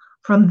vulnerable.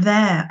 From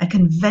there, I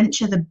can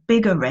venture the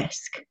bigger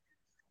risk,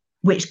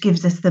 which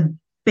gives us the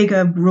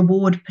bigger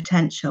reward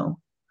potential.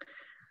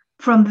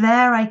 From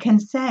there, I can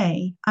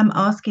say, I'm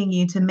asking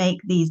you to make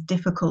these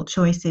difficult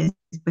choices,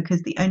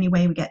 because the only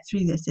way we get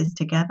through this is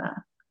together.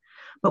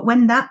 But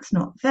when that's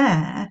not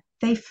there,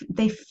 they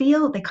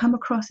come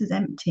across as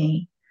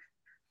empty,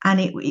 and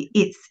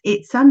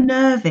it's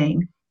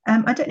unnerving.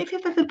 I don't know if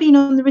you've ever been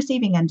on the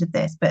receiving end of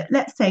this, but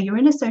let's say you're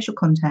in a social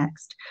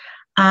context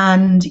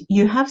and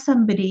you have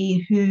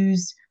somebody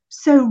who's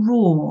so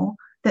raw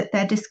that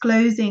they're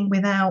disclosing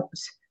without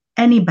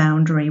any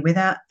boundary,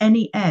 without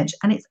any edge,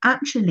 and it's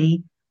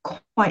actually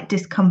quite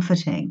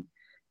discomforting.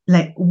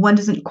 Like one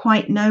doesn't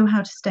quite know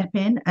how to step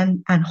in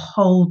and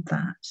hold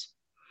that.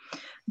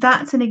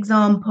 That's an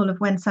example of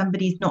when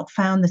somebody's not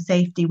found the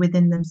safety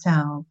within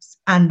themselves.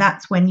 And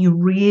that's when you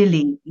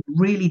really,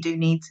 really do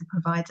need to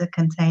provide a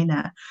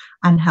container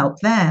and help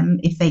them,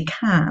 if they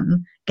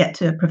can, get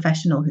to a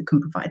professional who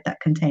can provide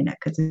that container.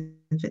 Because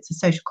if it's a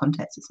social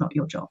context, it's not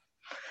your job.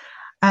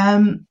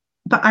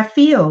 But I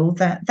feel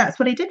that that's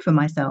what I did for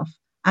myself.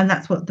 And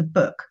that's what the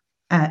book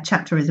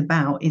chapter is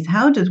about, is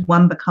how does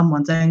one become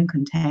one's own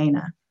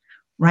container,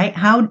 right?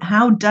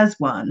 How does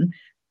one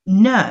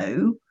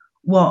know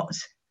what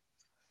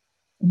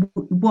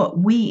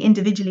we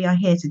individually are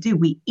here to do?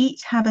 We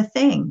each have a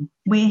thing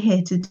we're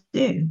here to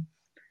do.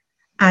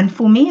 And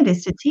for me, it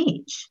is to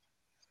teach.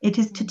 It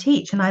is to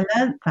teach. And I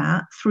learned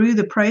that through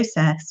the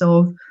process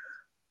of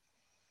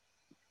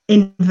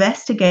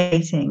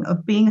investigating,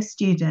 of being a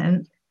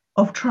student,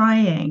 of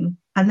trying,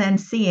 and then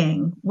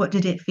seeing what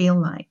did it feel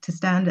like to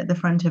stand at the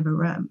front of a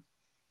room.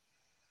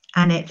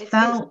 And it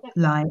felt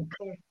like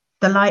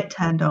the light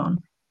turned on.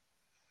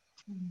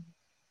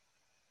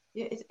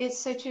 It's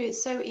so true.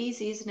 It's so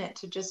easy, isn't it,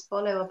 to just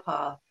follow a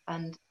path,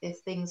 and if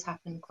things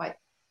happen quite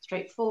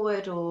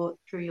straightforward or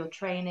through your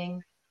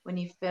training, when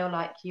you feel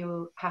like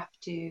you have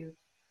to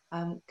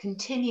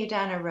continue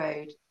down a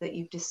road that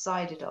you've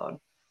decided on,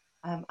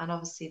 and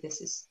obviously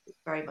this is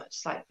very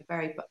much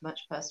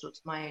personal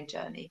to my own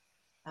journey,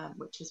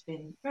 which has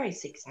been very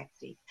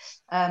zigzaggy,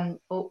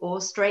 or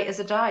straight as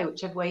a die,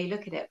 whichever way you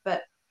look at it.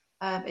 But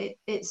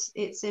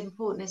it's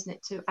important, isn't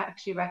it, to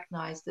actually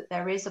recognize that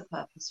there is a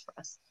purpose for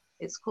us.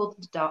 It's called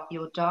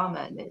your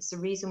Dharma, and it's the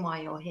reason why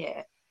you're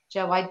here.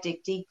 Jo, I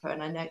dig deeper,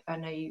 and I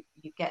know you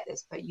get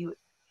this, but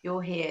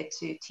you're here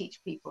to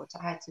teach people to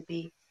how to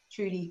be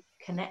truly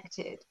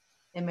connected,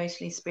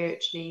 emotionally,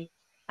 spiritually,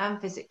 and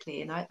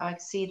physically, and I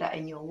see that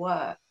in your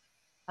work.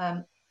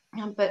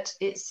 But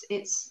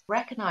it's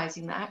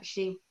recognizing that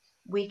actually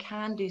we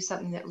can do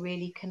something that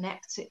really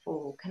connects it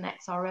all,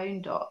 connects our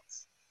own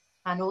dots,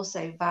 and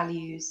also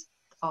values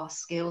our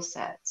skill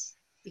sets.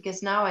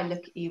 Because now I look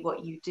at you,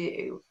 what you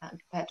do, and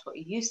compared to what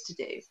you used to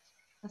do,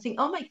 I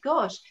think, oh my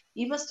gosh,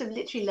 you must have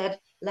literally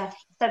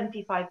left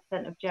 75%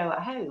 of Jo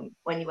at home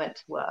when you went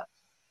to work.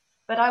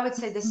 But I would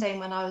say the same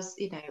when I was,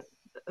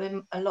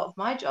 in a lot of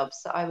my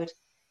jobs, that I would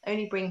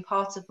only bring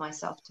part of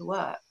myself to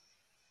work.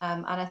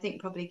 And I think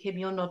probably, Kim,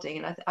 you're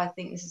nodding, and I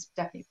think this is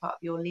definitely part of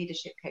your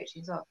leadership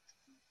coaching as well.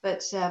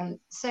 But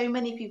so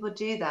many people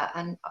do that,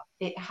 and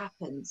it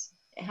happens.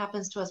 It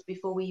happens to us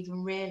before we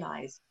even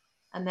realize.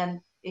 And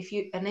then if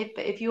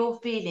you're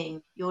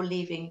feeling you're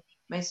leaving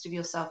most of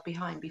yourself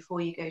behind before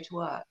you go to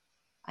work,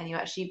 and you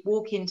actually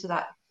walk into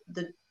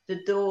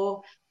the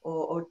door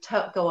or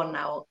go on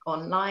now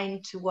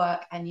online to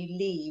work, and you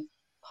leave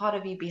part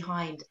of you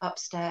behind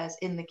upstairs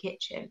in the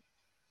kitchen,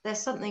 there's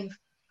something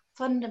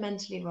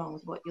fundamentally wrong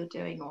with what you're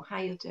doing or how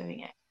you're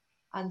doing it,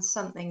 and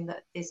something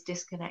that is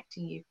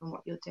disconnecting you from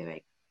what you're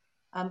doing.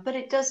 But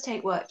it does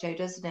take work, Jo,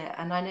 doesn't it?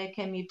 And I know,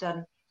 Kim,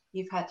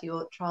 you've had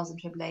your trials and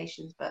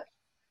tribulations, but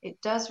it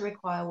does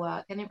require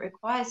work, and it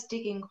requires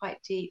digging quite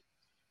deep,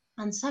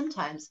 and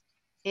sometimes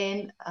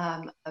in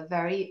a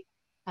very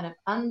kind of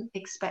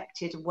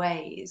unexpected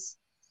ways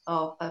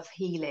of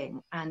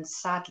healing. And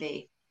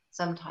sadly,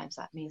 sometimes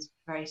that means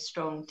very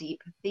strong,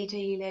 deep theta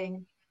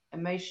healing,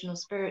 emotional,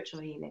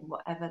 spiritual healing,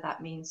 whatever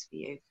that means for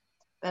you.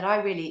 But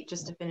I really,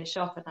 just to finish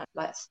off, and I'd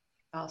like to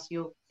ask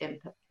your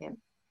input, Kim,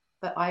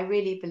 but I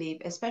really believe,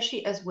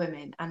 especially as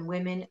women, and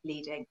women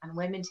leading, and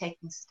women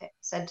taking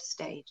center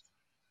stage,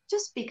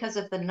 just because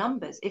of the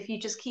numbers, if you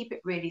just keep it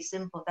really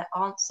simple, there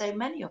aren't so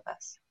many of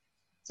us.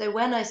 So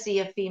when I see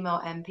a female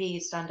MP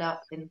stand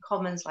up in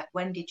Commons, like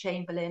Wendy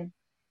Chamberlain,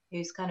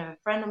 who's kind of a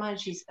friend of mine,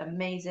 she's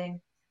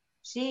amazing.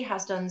 She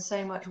has done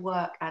so much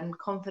work and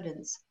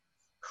confidence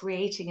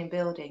creating and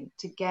building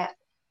to get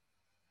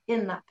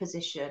in that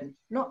position,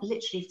 not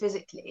literally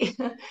physically,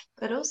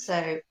 but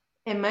also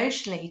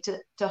emotionally,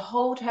 to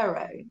hold her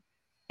own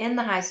in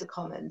the House of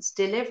Commons,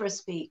 deliver a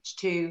speech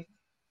to,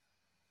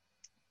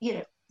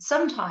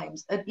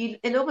 sometimes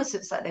it almost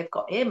looks like they've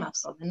got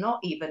earmuffs on, they're not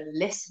even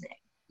listening,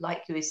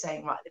 like you were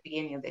saying right at the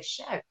beginning of this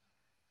show.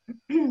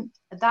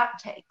 That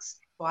takes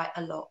quite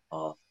a lot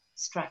of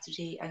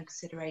strategy and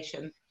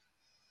consideration,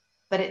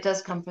 but it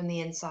does come from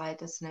the inside,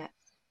 doesn't it?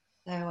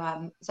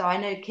 So I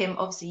know, Kim,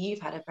 obviously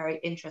you've had a very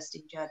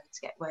interesting journey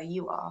to get where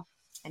you are,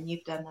 and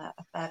you've done a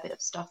fair bit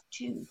of stuff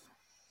too.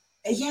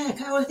 Yeah,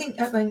 Carol, I think,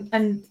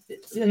 and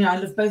I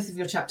love both of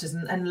your chapters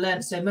and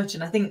learned so much.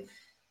 And I think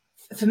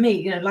for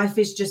me, life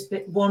is just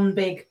one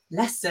big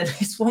lesson.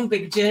 It's one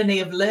big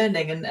journey of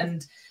learning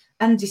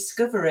and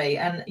discovery.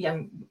 And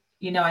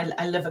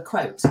I love a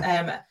quote.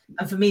 And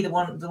for me, the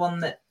one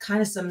that kind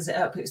of sums it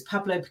up, it's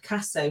Pablo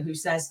Picasso, who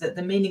says that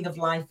the meaning of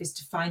life is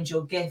to find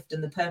your gift,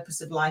 and the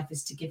purpose of life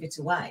is to give it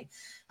away.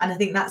 And I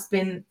think that's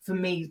been for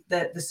me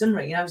the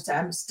summary.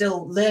 I'm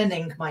still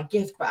learning my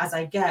gift, but as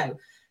I go,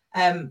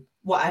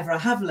 whatever I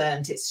have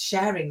learned, it's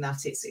sharing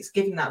that, it's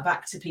giving that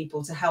back to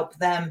people to help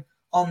them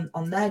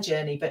on their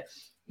journey. But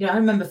I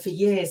remember for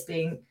years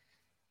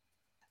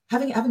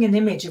having an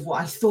image of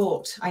what I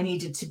thought I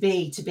needed to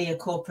be a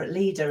corporate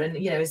leader. And,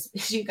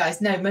 as you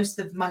guys know, most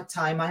of my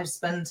time I've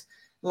spent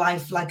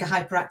life like a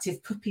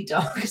hyperactive puppy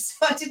dog.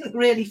 So I didn't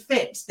really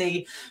fit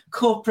the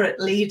corporate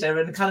leader,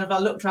 and kind of I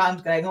looked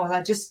around going, oh, well,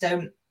 I just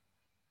don't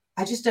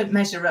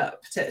measure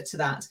up to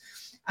that.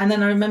 And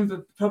then I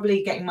remember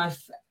probably getting my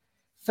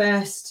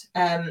first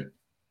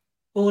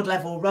board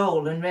level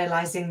role and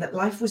realizing that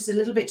life was a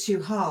little bit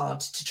too hard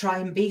to try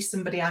and be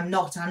somebody I'm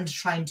not and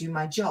try and do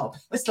my job.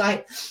 It's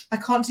like, I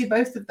can't do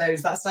both of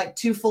those. That's like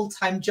 2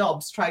 full-time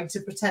jobs, trying to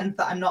pretend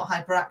that I'm not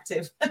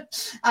hyperactive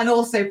and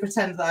also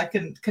pretend that I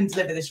can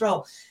deliver this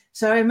role.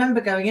 So I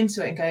remember going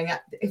into it and going,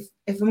 if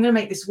I'm going to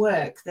make this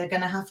work, I'm going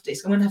to have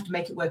to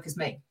make it work as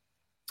me.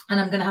 And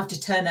I'm going to have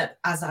to turn up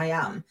as I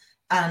am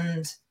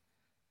and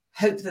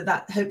hope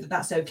that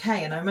that's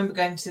okay. And I remember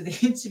going to the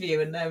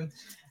interview, and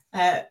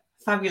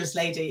fabulous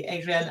lady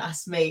Adrienne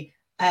asked me,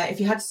 if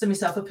you had to sum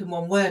yourself up in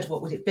one word,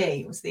 what would it be?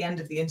 It was the end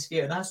of the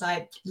interview, and I was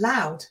like,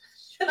 loud.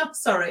 And I'm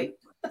sorry.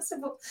 I said,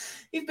 well,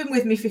 you've been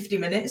with me 50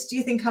 minutes. Do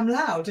you think I'm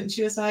loud? And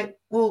she was like,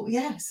 well,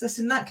 yes. So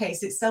in that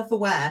case, it's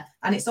self-aware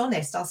and it's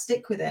honest. I'll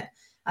stick with it.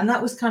 And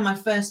that was kind of my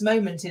first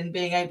moment in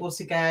being able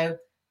to go,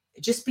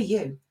 just be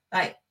you.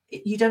 Like,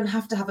 you don't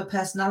have to have a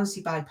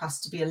personality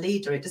bypass to be a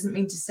leader. It doesn't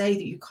mean to say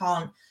that you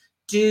can't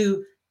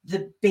do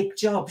the big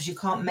jobs, you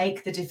can't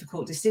make the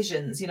difficult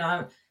decisions.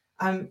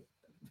 I'm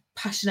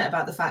passionate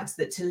about the fact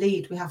that to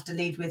lead, we have to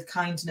lead with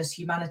kindness,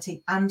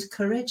 humanity, and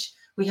courage.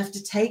 We have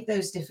to take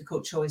those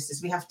difficult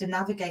choices. We have to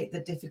navigate the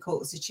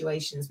difficult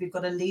situations. We've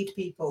got to lead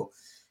people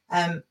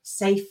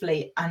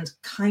safely and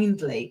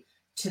kindly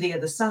to the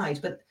other side.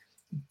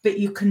 But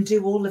you can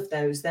do all of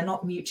those. They're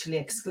not mutually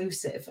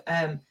exclusive.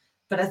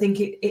 But I think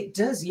it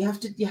does. You have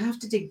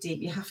to dig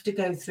deep. You have to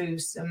go through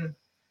some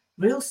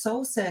real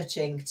soul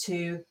searching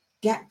to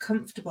get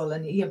comfortable.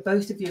 And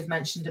both of you have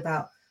mentioned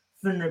about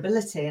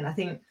vulnerability, and I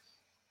think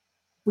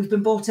we've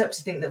been brought up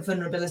to think that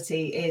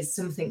vulnerability is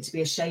something to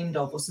be ashamed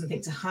of or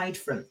something to hide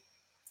from,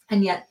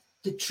 and yet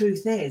the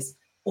truth is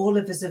all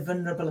of us are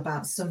vulnerable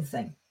about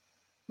something.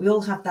 We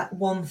all have that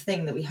one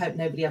thing that we hope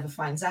nobody ever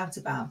finds out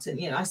about. And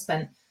I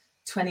spent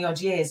 20 odd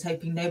years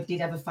hoping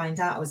nobody'd ever find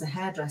out I was a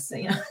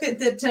hairdresser.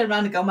 They'd turn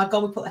around and go, oh my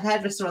God, we put the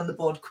hairdresser on the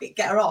board, quick,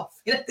 get her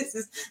off. This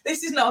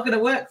is not going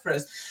to work for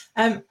us.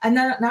 And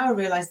now I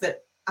realize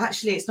that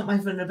actually it's not my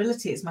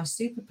vulnerability, it's my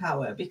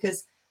superpower,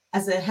 because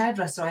as a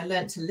hairdresser, I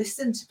learned to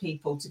listen to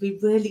people, to be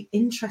really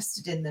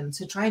interested in them,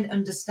 to try and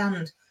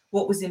understand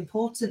what was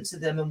important to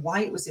them and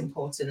why it was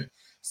important,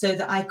 so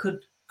that I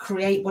could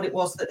create what it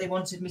was that they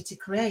wanted me to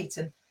create.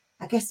 And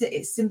I guess at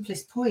its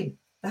simplest point,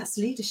 that's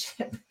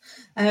leadership,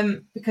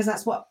 because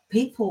that's what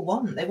people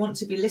want. They want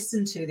to be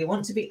listened to, they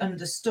want to be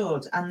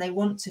understood, and they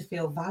want to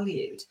feel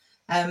valued.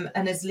 And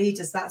as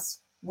leaders,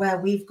 that's where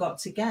we've got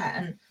to get.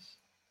 And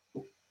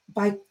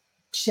by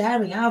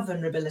sharing our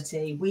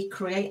vulnerability, we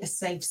create a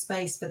safe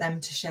space for them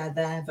to share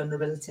their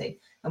vulnerability.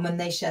 And when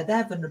they share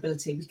their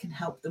vulnerability, we can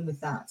help them with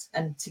that.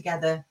 And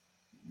together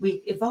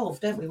we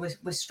evolve, don't we?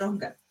 We're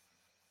stronger.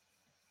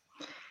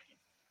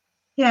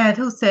 Yeah, it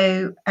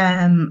also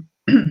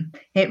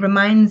it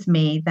reminds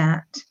me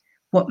that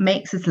what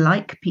makes us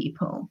like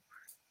people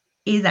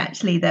is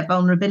actually their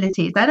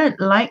vulnerabilities. I don't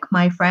like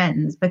my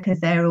friends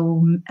because they're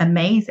all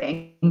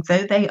amazing, so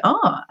they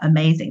are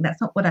amazing. That's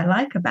not what I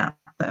like about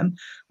them.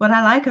 What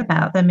I like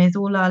about them is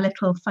all our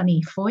little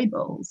funny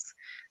foibles,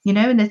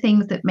 and the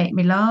things that make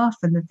me laugh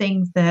and the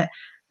things that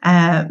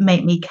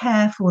make me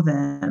care for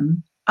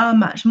them are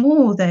much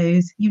more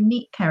those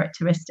unique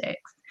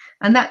characteristics.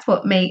 And that's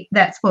what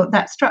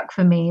struck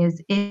for me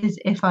is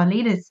if our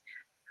leaders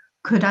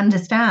could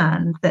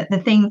understand that the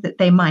things that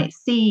they might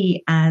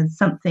see as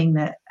something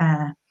that,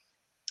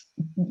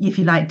 if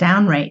you like,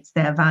 downrates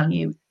their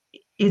value,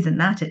 isn't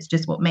that. It's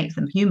just what makes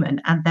them human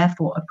and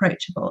therefore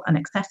approachable and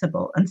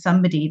accessible, and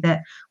somebody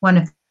that one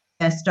of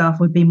their staff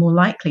would be more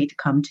likely to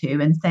come to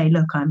and say,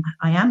 look,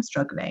 I am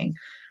struggling.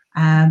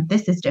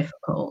 This is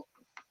difficult.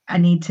 I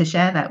need to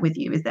share that with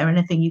you. Is there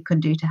anything you can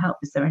do to help?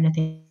 Is there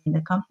anything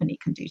the company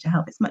can do to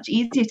help? It's much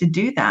easier to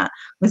do that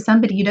with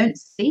somebody you don't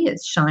see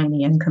as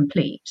shiny and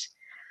complete.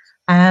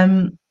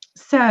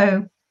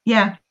 So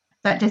yeah,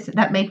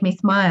 that made me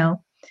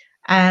smile.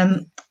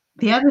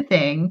 The other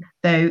thing,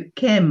 though,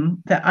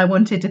 Kim, that I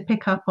wanted to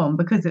pick up on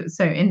because it was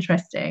so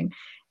interesting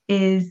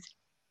is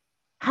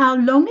how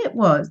long it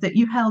was that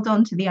you held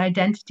on to the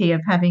identity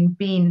of having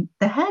been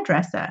the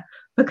hairdresser,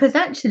 because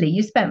actually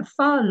you spent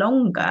far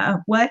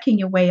longer working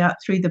your way up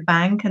through the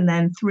bank and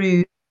then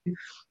through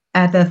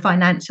the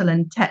financial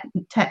and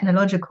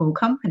technological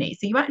company.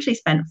 So you actually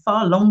spent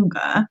far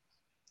longer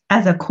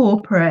as a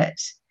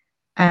corporate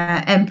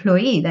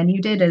employee than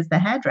you did as the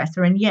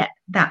hairdresser, and yet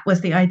that was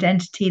the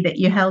identity that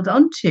you held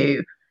on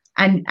to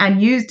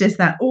and used as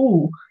that,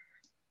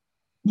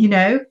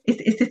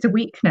 is this a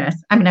weakness?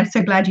 I mean, I'm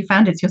so glad you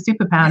found it's your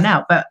superpower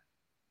now, but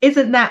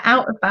isn't that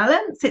out of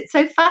balance? It's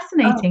so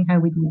fascinating how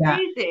we do that.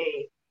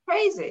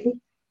 Crazy.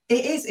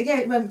 It is,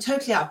 again,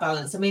 totally out of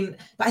balance. I mean,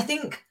 but I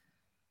think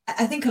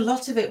a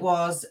lot of it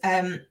was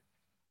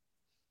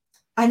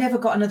I never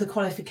got another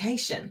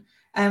qualification.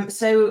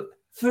 So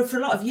for a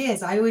lot of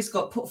years, I always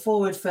got put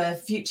forward for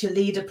future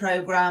leader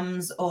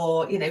programs,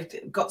 or, you know,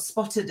 got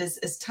spotted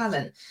as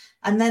talent.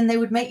 And then they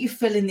would make you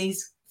fill in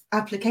these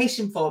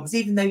application forms,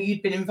 even though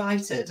you'd been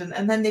invited.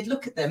 And then they'd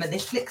look at them and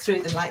they'd flick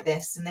through them like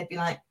this, and they'd be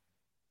like,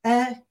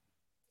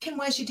 Kim,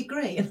 where's your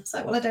degree? And it's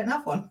like, well, I don't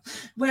have one.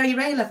 Where are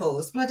your A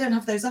levels? Well, I don't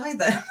have those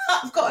either.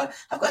 I've got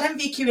an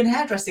MVQ in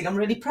hairdressing. I'm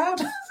really proud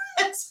of it.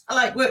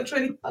 I worked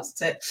really hard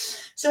at it.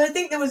 So I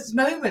think there was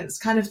moments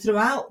kind of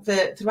throughout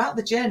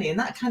the journey, and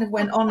that kind of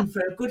went on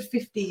for a good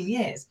 15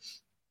 years,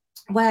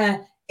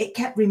 where it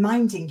kept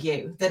reminding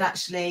you that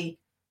actually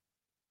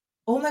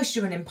almost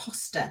you're an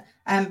imposter,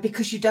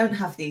 because you don't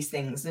have these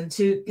things. And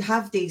to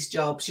have these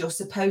jobs, you're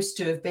supposed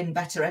to have been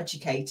better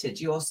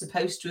educated. You're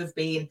supposed to have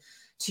been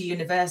to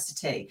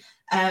university.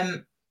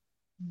 And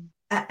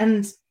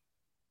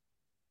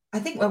I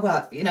think,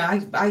 well, you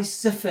know, I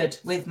suffered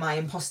with my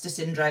imposter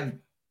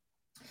syndrome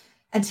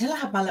until I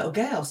had my little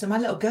girl. So my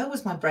little girl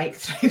was my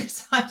breakthrough.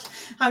 So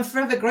I'm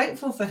forever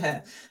grateful for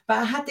her. But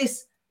I had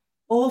this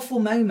awful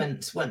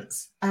moment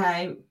once,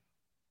 and it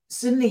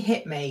suddenly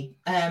hit me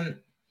that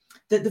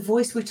the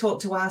voice we talk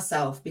to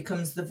ourselves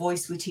becomes the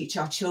voice we teach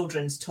our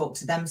children to talk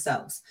to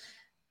themselves.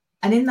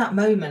 And in that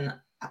moment,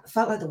 I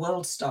felt like the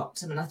world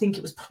stopped. I mean, I think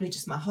it was probably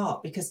just my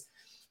heart, because,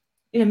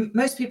 you know,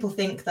 most people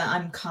think that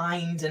I'm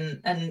kind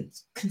and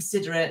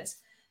considerate,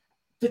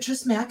 but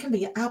trust me, I can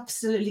be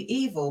absolutely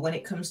evil when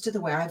it comes to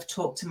the way I've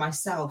talked to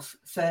myself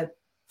for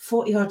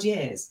 40 odd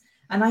years.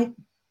 And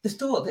the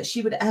thought that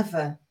she would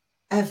ever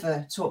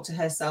talk to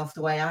herself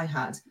the way I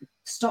had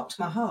stopped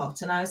my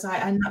heart. And I was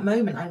like, in that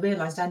moment, I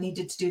realized I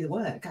needed to do the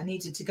work. I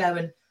needed to go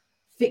and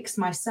fix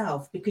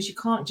myself, because you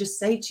can't just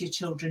say to your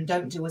children,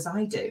 don't do as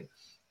I do.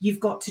 You've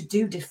got to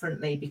do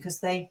differently, because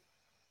they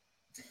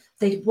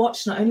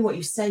watch not only what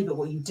you say, but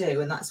what you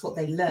do. And that's what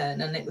they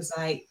learn. And it was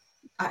like,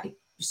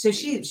 so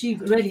she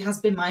really has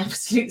been my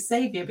absolute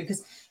savior,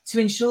 because to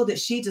ensure that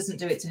she doesn't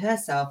do it to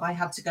herself, I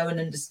had to go and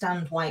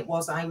understand why it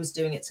was I was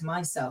doing it to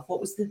myself.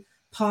 What was the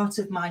part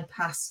of my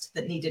past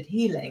that needed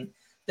healing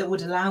that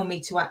would allow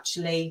me to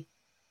actually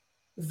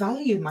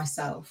value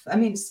myself? I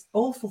mean, it's an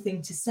awful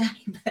thing to say,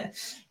 but,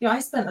 you know, I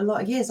spent a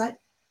lot of years, I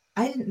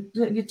didn't,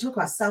 you talk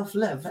about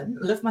self-love, I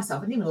didn't love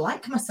myself. I didn't even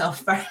like myself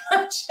very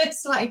much.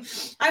 It's like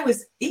I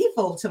was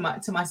evil to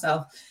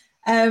myself.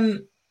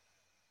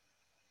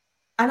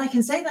 And I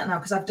can say that now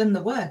because I've done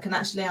the work, and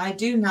actually I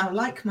do now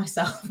like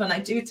myself, and I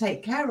do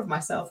take care of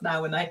myself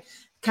now, and I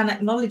can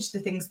acknowledge the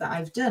things that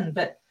I've done.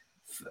 But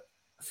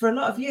for a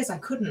lot of years I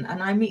couldn't.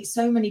 And I meet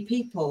so many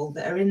people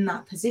that are in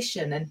that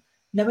position, and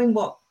knowing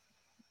what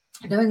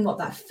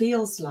that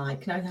feels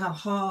like, knowing how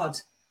hard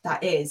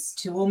that is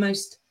to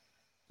almost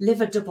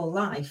live a double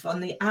life. On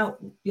the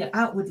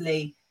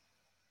outwardly,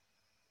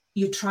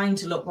 you're trying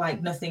to look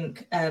like nothing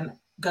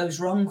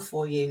goes wrong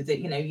for you, that,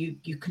 you know,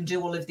 you can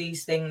do all of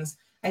these things.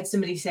 I had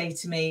somebody say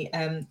to me,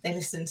 they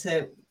listened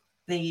to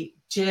the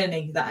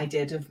journey that I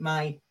did of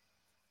my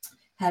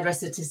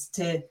hairdresser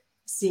to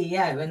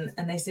CEO,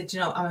 and they said, you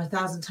know, I'm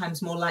 1,000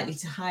 times more likely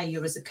to hire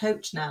you as a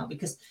coach now,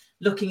 because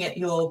looking at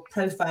your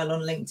profile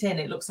on LinkedIn,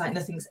 it looks like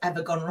nothing's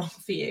ever gone wrong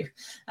for you.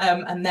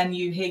 And then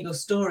you hear your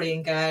story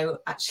and go,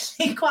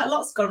 actually, quite a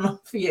lot's gone wrong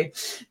for you.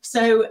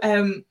 So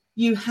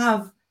you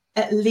have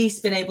at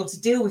least been able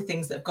to deal with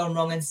things that have gone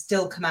wrong and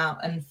still come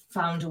out and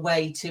found a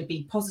way to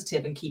be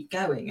positive and keep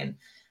going.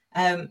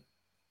 And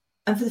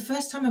for the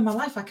first time in my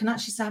life, I can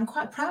actually say I'm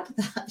quite proud of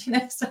that. You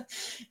know, so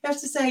you have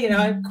to say, you know,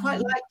 I quite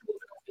like what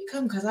I've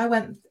become, because I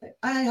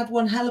had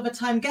one hell of a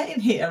time getting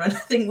here. And I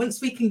think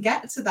once we can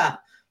get to that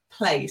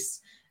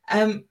place,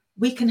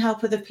 we can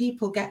help other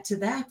people get to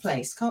their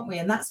place, can't we?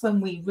 And that's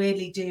when we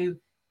really do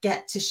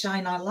get to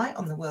shine our light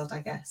on the world, I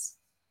guess.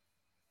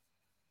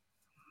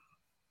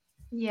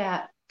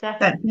 Yeah, That's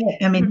definitely.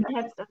 it. I mean,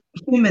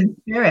 human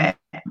spirit.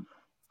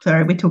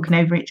 Sorry, we're talking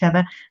over each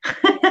other.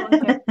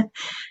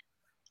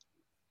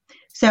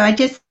 So I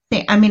just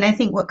think, I mean, I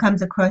think what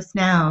comes across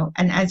now,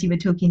 and as you were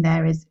talking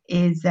there, is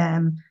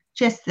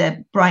just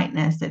the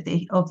brightness of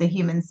the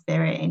human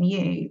spirit in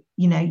you.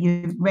 You know,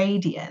 you're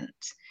radiant,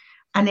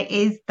 and it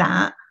is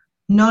that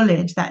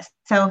knowledge, that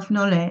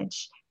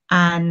self-knowledge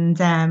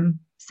and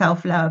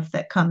self-love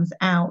that comes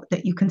out,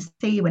 that you can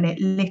see when it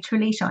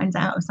literally shines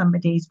out of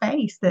somebody's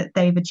face, that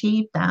they've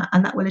achieved that,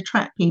 and that will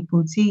attract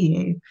people to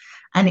you.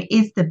 And it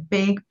is the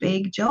big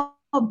job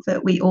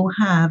that we all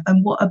have,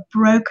 and what a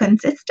broken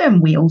system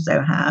we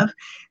also have,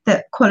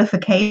 that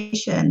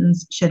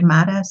qualifications should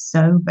matter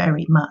so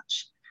very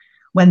much,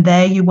 when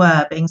there you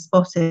were being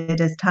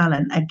spotted as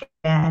talent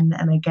again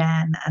and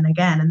again and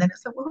again. And then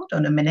it's like, well, hold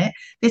on a minute,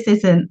 this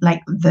isn't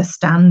like the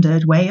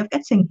standard way of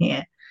getting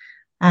here.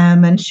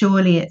 And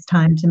surely it's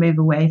time to move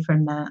away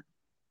from that.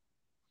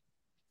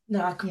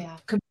 No, I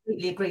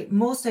completely agree.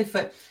 More so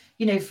for,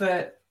 you know,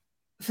 for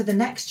the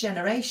next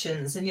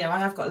generations. And, you know,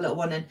 I've got a little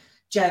one, and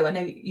Jo, I know,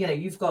 you know,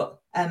 you've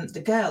got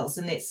the girls,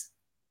 and it's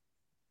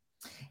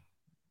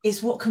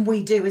what can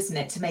we do, isn't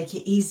it, to make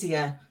it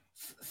easier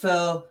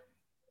for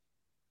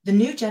the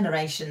new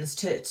generations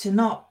to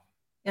not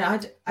you know,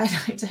 I'd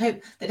like to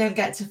hope they don't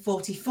get to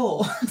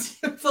 44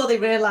 before they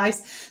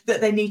realise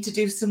that they need to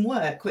do some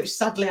work, which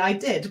sadly I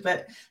did.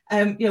 But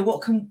you know,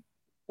 what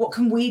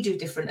can we do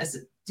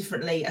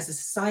differently as a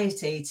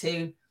society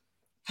to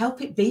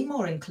help it be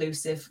more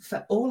inclusive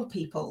for all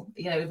people?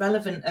 You know,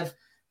 irrelevant of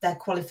their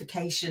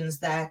qualifications,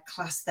 their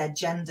class, their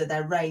gender,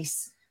 their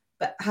race.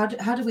 But how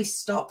do we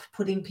stop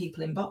putting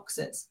people in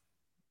boxes?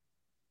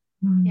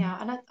 Yeah,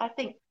 and I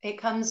think it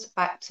comes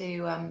back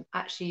to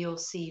actually your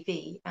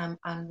CV and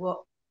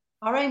what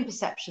our own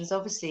perceptions,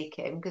 obviously,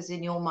 Kim, because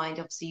in your mind,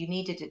 obviously, you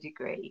needed a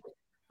degree,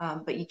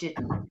 but you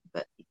didn't.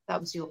 But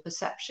that was your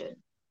perception.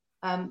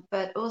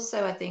 But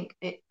also, I think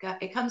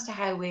it comes to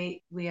how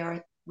we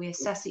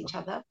assess each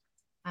other,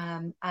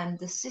 and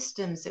the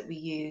systems that we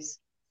use.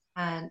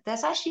 And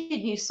there's actually a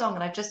new song,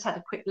 and I've just had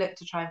a quick look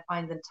to try and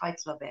find the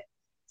title of it.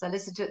 So I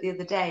listened to it the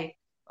other day.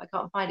 I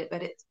can't find it,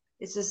 but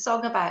it's a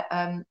song about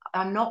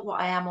I'm not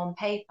what I am on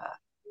paper,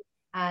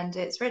 and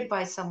it's written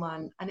by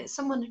someone, and it's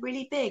someone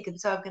really big,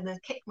 and so I'm going to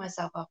kick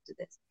myself after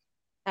this.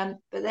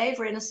 But they've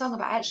written a song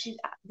about actually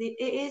it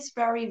is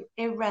very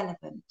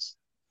irrelevant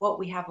what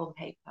we have on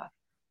paper,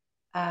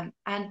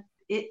 and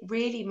it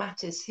really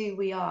matters who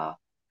we are,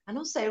 and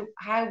also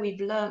how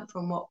we've learned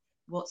from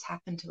what's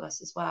happened to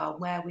us as well,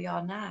 where we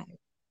are now.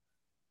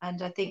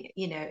 And I think,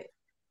 you know,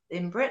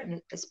 in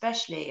Britain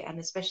especially, and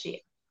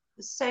especially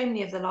so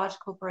many of the large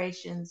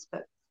corporations,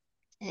 but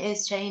it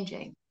is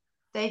changing.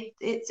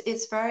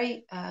 It's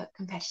very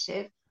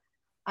competitive,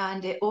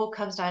 and it all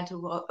comes down to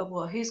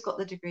well, who's got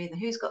the degree and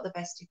who's got the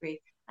best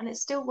degree, and it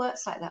still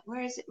works like that.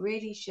 Whereas it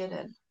really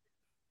shouldn't,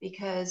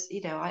 because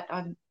you know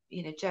I'm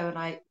you know Jo and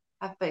I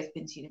have both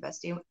been to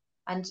university,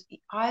 and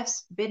I've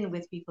been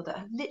with people that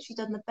have literally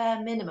done the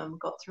bare minimum,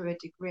 got through a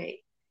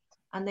degree,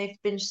 and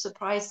they've been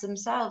surprised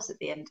themselves at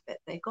the end of it.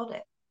 They got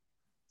it.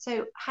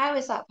 So how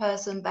is that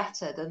person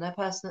better than a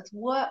person that's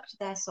worked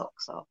their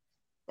socks off?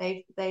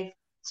 They've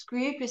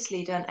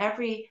scrupulously done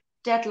every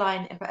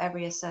deadline for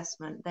every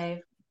assessment.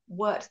 They've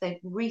worked, they've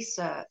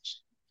researched,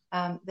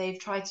 they've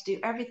tried to do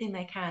everything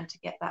they can to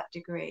get that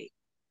degree.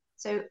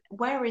 So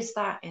where is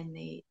that in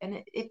the?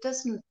 And it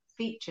doesn't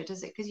feature,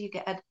 does it? Because you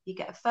get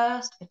a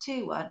first, a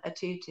 2-1, a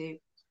 2-2,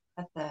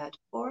 a third,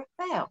 or a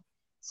fail.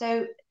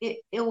 So it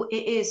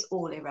is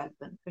all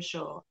irrelevant for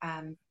sure.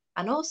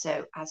 And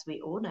also, as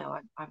we all know,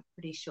 I'm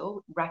pretty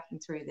sure, racking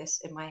through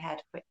this in my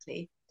head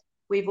quickly,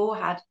 we've all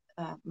had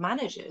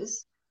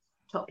managers,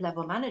 top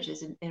level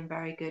managers in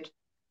very good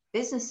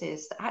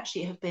businesses that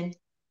actually have been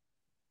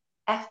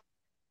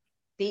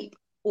beep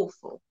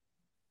awful.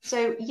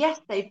 So yes,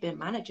 they've been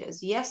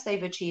managers. Yes,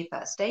 they've achieved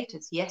that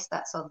status. Yes,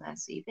 that's on their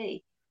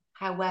CV.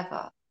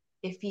 However,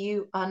 if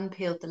you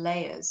unpeel the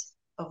layers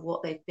of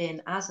what they've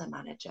been as a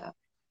manager,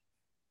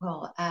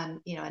 well,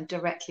 you know, and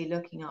directly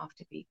looking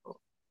after people,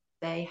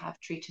 they have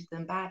treated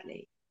them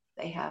badly.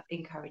 They have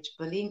encouraged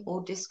bullying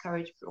or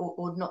discouraged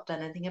or not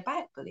done anything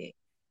about bullying.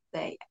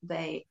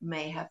 They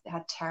may have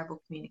had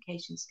terrible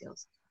communication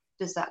skills.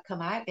 Does that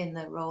come out in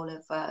the role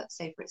of,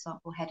 say, for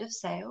example, head of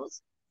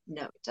sales?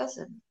 No, it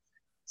doesn't.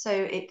 So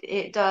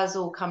it does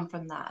all come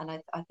from that. And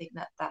I think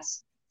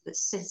that's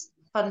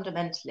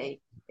fundamentally,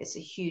 it's a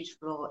huge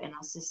flaw in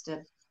our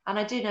system. And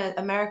I do know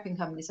American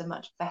companies are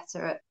much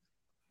better at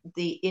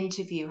the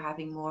interview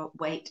having more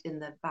weight in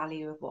the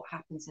value of what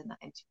happens in that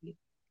interview,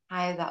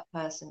 how that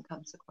person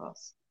comes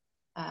across.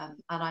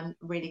 And I'm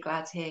really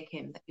glad to hear,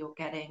 Kim, that you're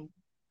getting,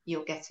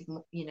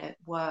 you know,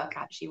 work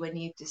actually when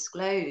you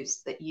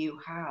disclose that you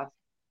have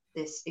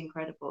this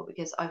incredible,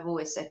 because I've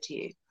always said to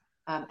you,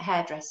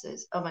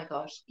 hairdressers, oh my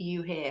gosh,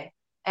 you hear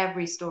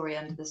every story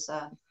under the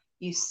sun.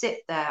 You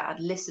sit there and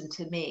listen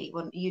to me.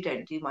 Well, you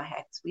don't do my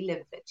hair because we live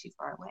a bit too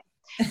far away.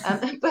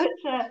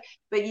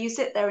 But you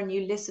sit there and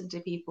you listen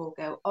to people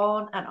go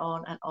on and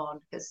on and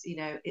on, because you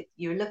know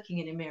you're looking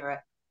in a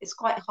mirror. It's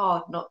quite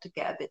hard not to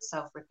get a bit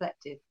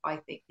self-reflective, I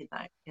think, in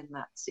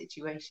that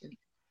situation.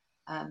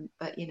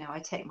 But you know, I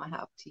take my hat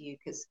up to you,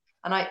 because,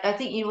 and I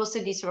think you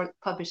also need to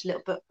publish a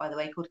little book, by the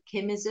way, called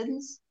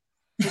Kimisms,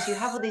 because you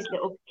have all these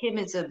little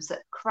Kimisms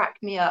that crack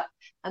me up,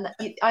 and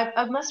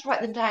I must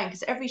write them down,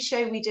 because every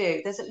show we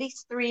do, there's at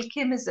least 3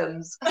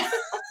 Kimisms.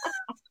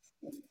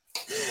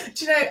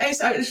 Do you know,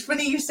 it's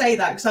funny you say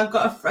that, because I've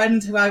got a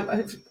friend who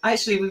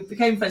we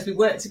became friends. We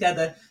worked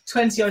together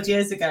 20 odd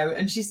years ago,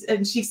 and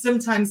she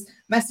sometimes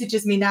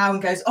messages me now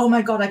and goes, "Oh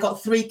my God, I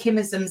got 3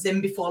 Kimisms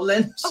in before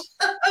lunch."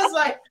 I was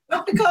like,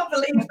 I can't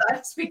believe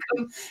that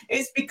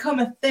it's become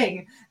a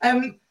thing.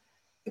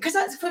 Because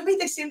that's, for me,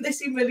 they seem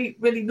really,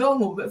 really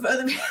normal, but for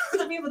other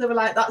people they were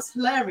like, "That's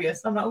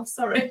hilarious." I'm like, "Oh,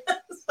 sorry."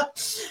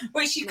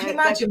 Which you can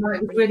imagine why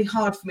it was really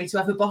hard for me to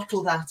ever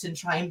bottle that and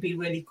try and be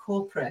really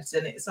corporate.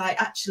 And it's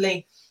like,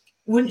 actually,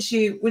 once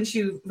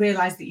you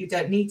realise that you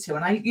don't need to,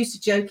 and I used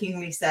to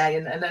jokingly say,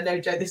 and I know,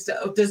 Jo, this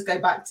does go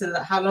back to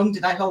that, how long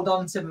did I hold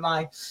on to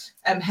my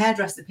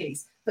hairdresser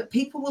piece? But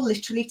people will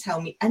literally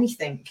tell me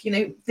anything. You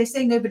know, they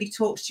say nobody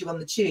talks to you on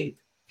the tube.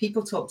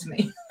 People talk to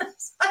me.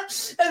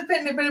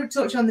 Nobody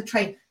talk to you on the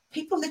train.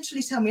 People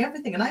literally tell me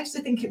everything. And I used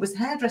to think it was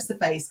hairdresser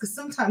face, because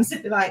sometimes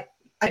it'd be like,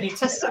 I need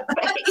to know That's that.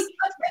 great.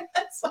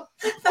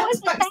 Thanks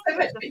so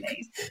much.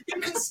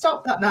 You can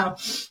stop that now.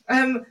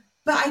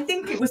 But I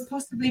think it was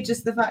possibly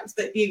just the fact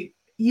that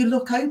you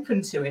look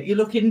open to it, you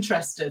look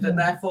interested, and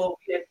therefore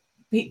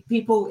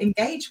people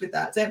engage with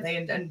that, don't they?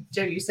 And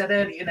Jo, you said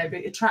earlier,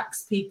 it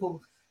attracts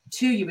people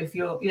to you if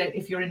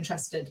you're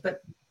interested.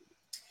 But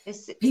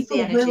It's people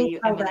the energy will you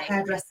tell their emanate.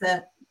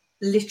 hairdresser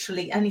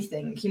literally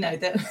anything,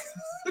 that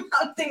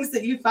things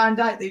that you find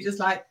out, they're just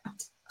like,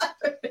 I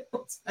don't know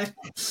what to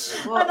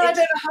say. Well, and I don't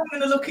know how I'm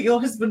going to look at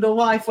your husband or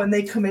wife when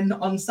they come in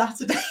on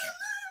Saturday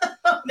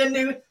in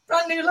a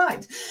brand new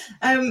light.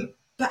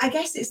 But I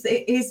guess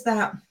it is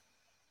that.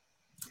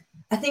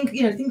 I think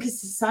think as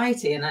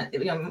society,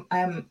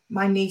 and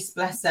my niece,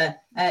 bless her,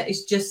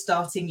 is just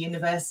starting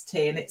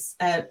university, and it's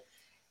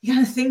you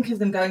kind of think of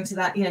them going to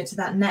that to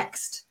that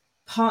next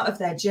part of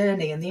their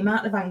journey, and the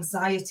amount of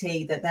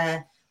anxiety that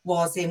there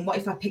was in what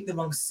if I pick the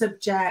wrong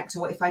subject,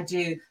 or what if I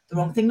do the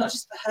wrong thing, not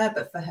just for her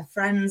but for her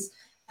friends.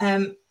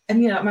 And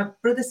my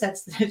brother said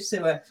to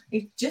her,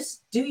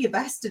 just do your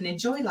best and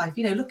enjoy life.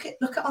 Look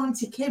at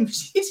Auntie Kim.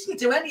 She didn't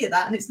do any of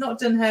that, and it's not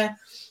done her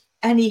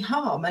any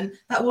harm. And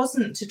that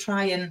wasn't to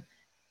try and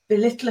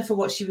belittle her for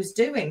what she was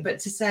doing, but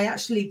to say,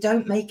 actually,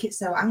 don't make it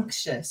so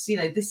anxious.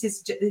 This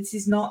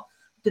is not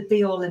the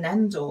be all and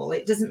end all.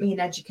 It doesn't mean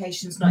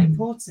education's not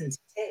important.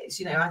 It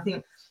is. I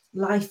think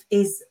life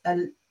is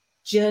a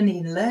journey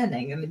in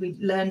learning, and we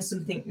learn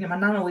something. My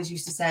nan always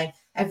used to say,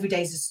 every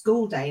day's a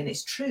school day, and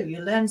it's true.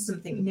 You learn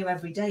something new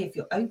every day if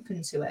you're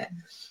open to it.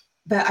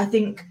 But I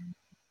think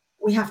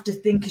we have to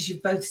think, as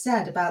you've both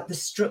said, about the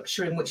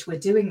structure in which we're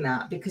doing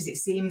that, because it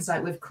seems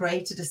like we've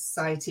created a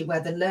society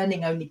where the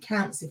learning only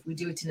counts if we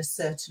do it in a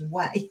certain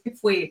way. It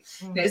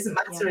doesn't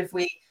matter if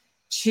we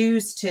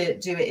choose to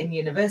do it in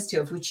university,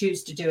 or if we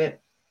choose to do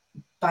it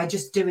by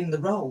just doing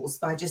the roles,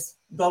 by just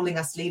rolling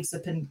our sleeves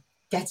up and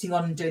getting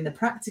on and doing the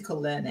practical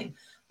learning,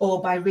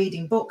 or by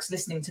reading books,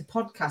 listening to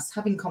podcasts,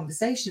 having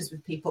conversations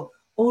with people.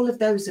 All of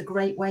those are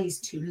great ways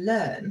to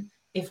learn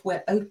if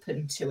we're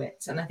open to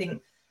it. And I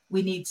think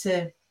we need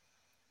to,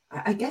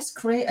 I guess,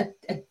 create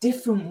a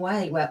different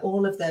way where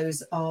all of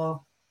those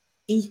are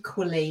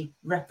equally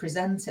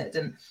represented.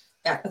 And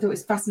I thought it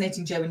was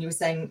fascinating, Jo, when you were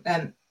saying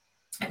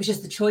it was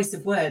just the choice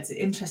of words. It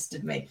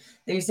interested me.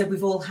 That you said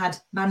we've all had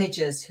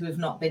managers who have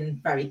not been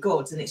very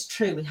good. And it's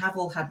true. We have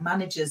all had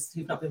managers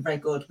who've not been very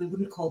good. We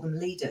wouldn't call them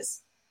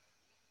leaders.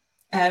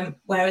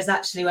 Whereas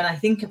actually, when I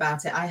think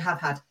about it, I have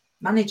had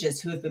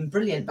managers who have been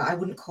brilliant, but I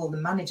wouldn't call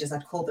them managers.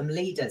 I'd call them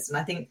leaders. And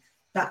I think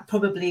that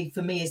probably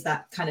for me is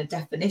that kind of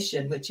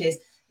definition, which is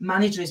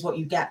manager is what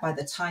you get by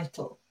the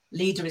title.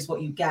 Leader is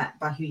what you get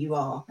by who you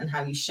are and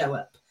how you show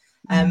up.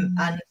 And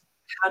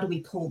how do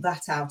we pull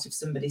that out of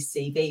somebody's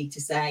CV to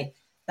say,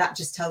 that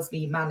just tells me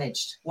you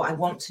managed. What I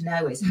want to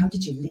know is, how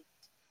did you lead?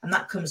 And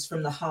that comes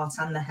from the heart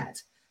and the head.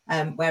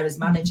 Whereas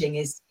managing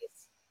is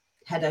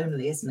head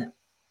only, isn't it?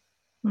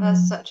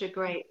 That's such a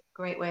great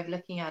way of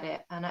looking at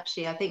it. And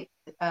actually, I think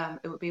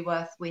it would be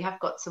worth, we have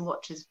got some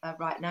watchers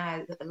right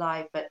now that are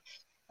live, but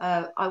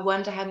I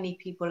wonder how many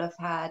people have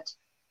had,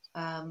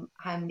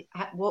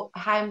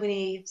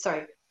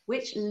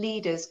 which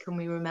leaders can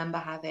we remember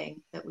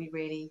having that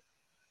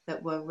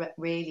were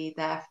really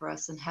there for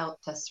us and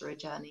helped us through a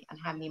journey, and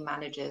how many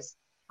managers?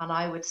 And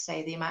I would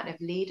say the amount of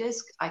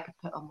leaders I could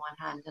put on one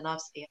hand, and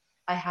obviously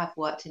I have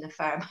worked in a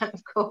fair amount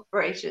of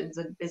corporations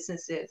and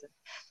businesses and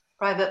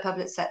private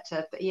public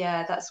sector, but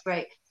yeah, that's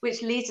great,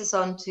 which leads us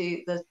on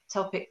to the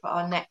topic for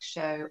our next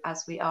show,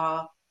 as we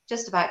are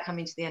just about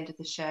coming to the end of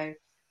the show,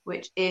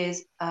 which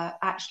is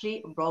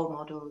actually role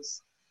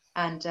models.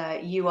 And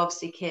you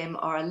obviously, Kim,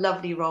 are a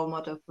lovely role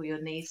model for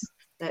your niece,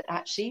 that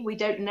actually we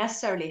don't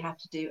necessarily have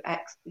to do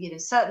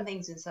certain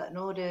things in certain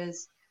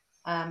orders,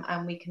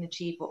 and we can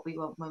achieve what we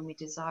want when we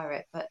desire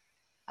it. But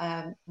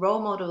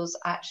role models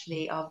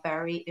actually are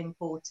very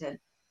important,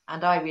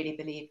 and I really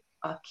believe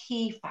a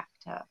key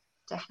factor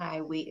to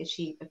how we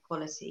achieve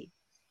equality.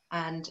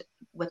 And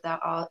with that,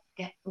 I'll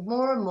get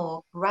more and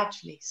more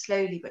gradually,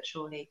 slowly but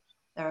surely,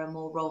 there are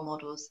more role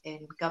models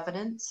in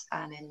governance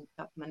and in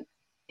government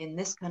in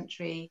this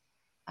country,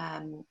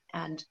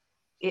 and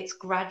it's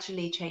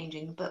gradually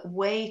changing, but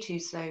way too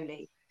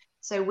slowly.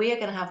 So we are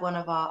going to have one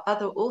of our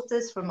other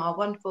authors from our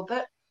wonderful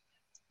book,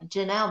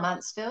 Janelle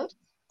Mansfield,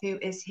 who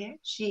is here.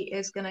 She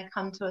is going to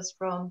come to us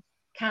from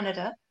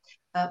Canada.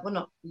 Well,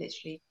 not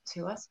literally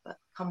to us, but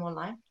come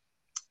online.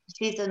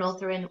 She's an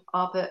author in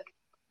our book,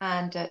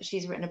 and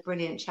she's written a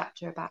brilliant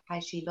chapter about how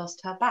she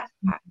lost her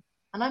backpack.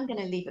 And I'm going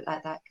to leave it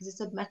like that because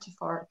it's a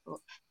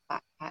metaphorical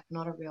backpack,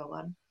 not a real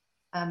one.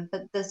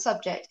 But the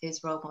subject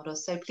is role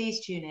models. So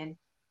please tune in.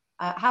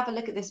 Have a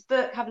look at this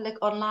book. Have a look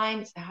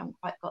online. So I haven't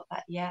quite got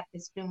that yet.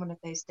 It's been one of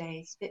those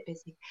days, a bit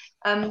busy.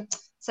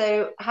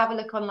 So have a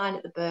look online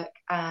at the book,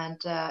 and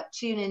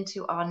tune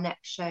into our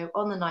next show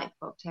on the 9th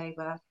of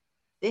October.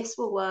 This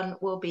one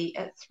will be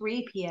at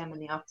 3 p.m. in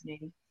the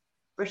afternoon,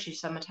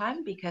 British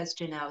summertime, because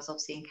Janelle is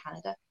obviously in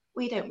Canada.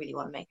 We don't really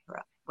want to make her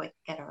up,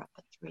 get her up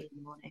at 3 in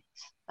the morning.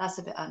 That's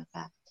a bit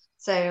unfair.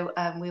 So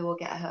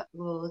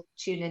we'll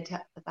tune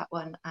into that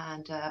one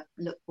and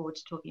look forward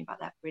to talking about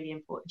that really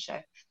important show.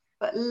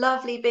 But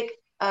lovely big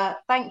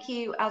thank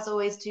you as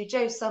always to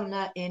Jo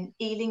Sumner in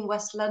Ealing,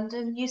 West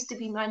London. Used to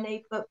be my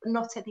neighbour, but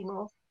not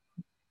anymore.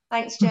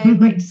 Thanks, Jo.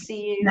 Great to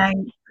see you.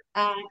 Thanks.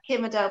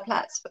 Kim-Adele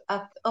Platts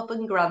up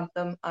in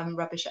Grantham. I'm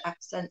rubbish at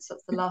accents.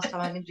 That's the last time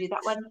I'm going to do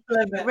that one.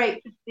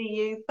 Great to see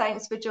you.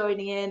 Thanks for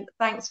joining in.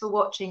 Thanks for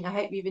watching. I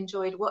hope you've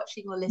enjoyed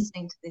watching or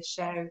listening to this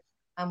show,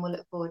 and we'll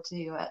look forward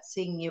to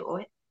seeing you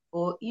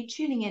or you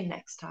tuning in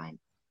next time.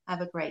 Have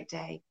a great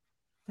day.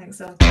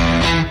 Thanks all.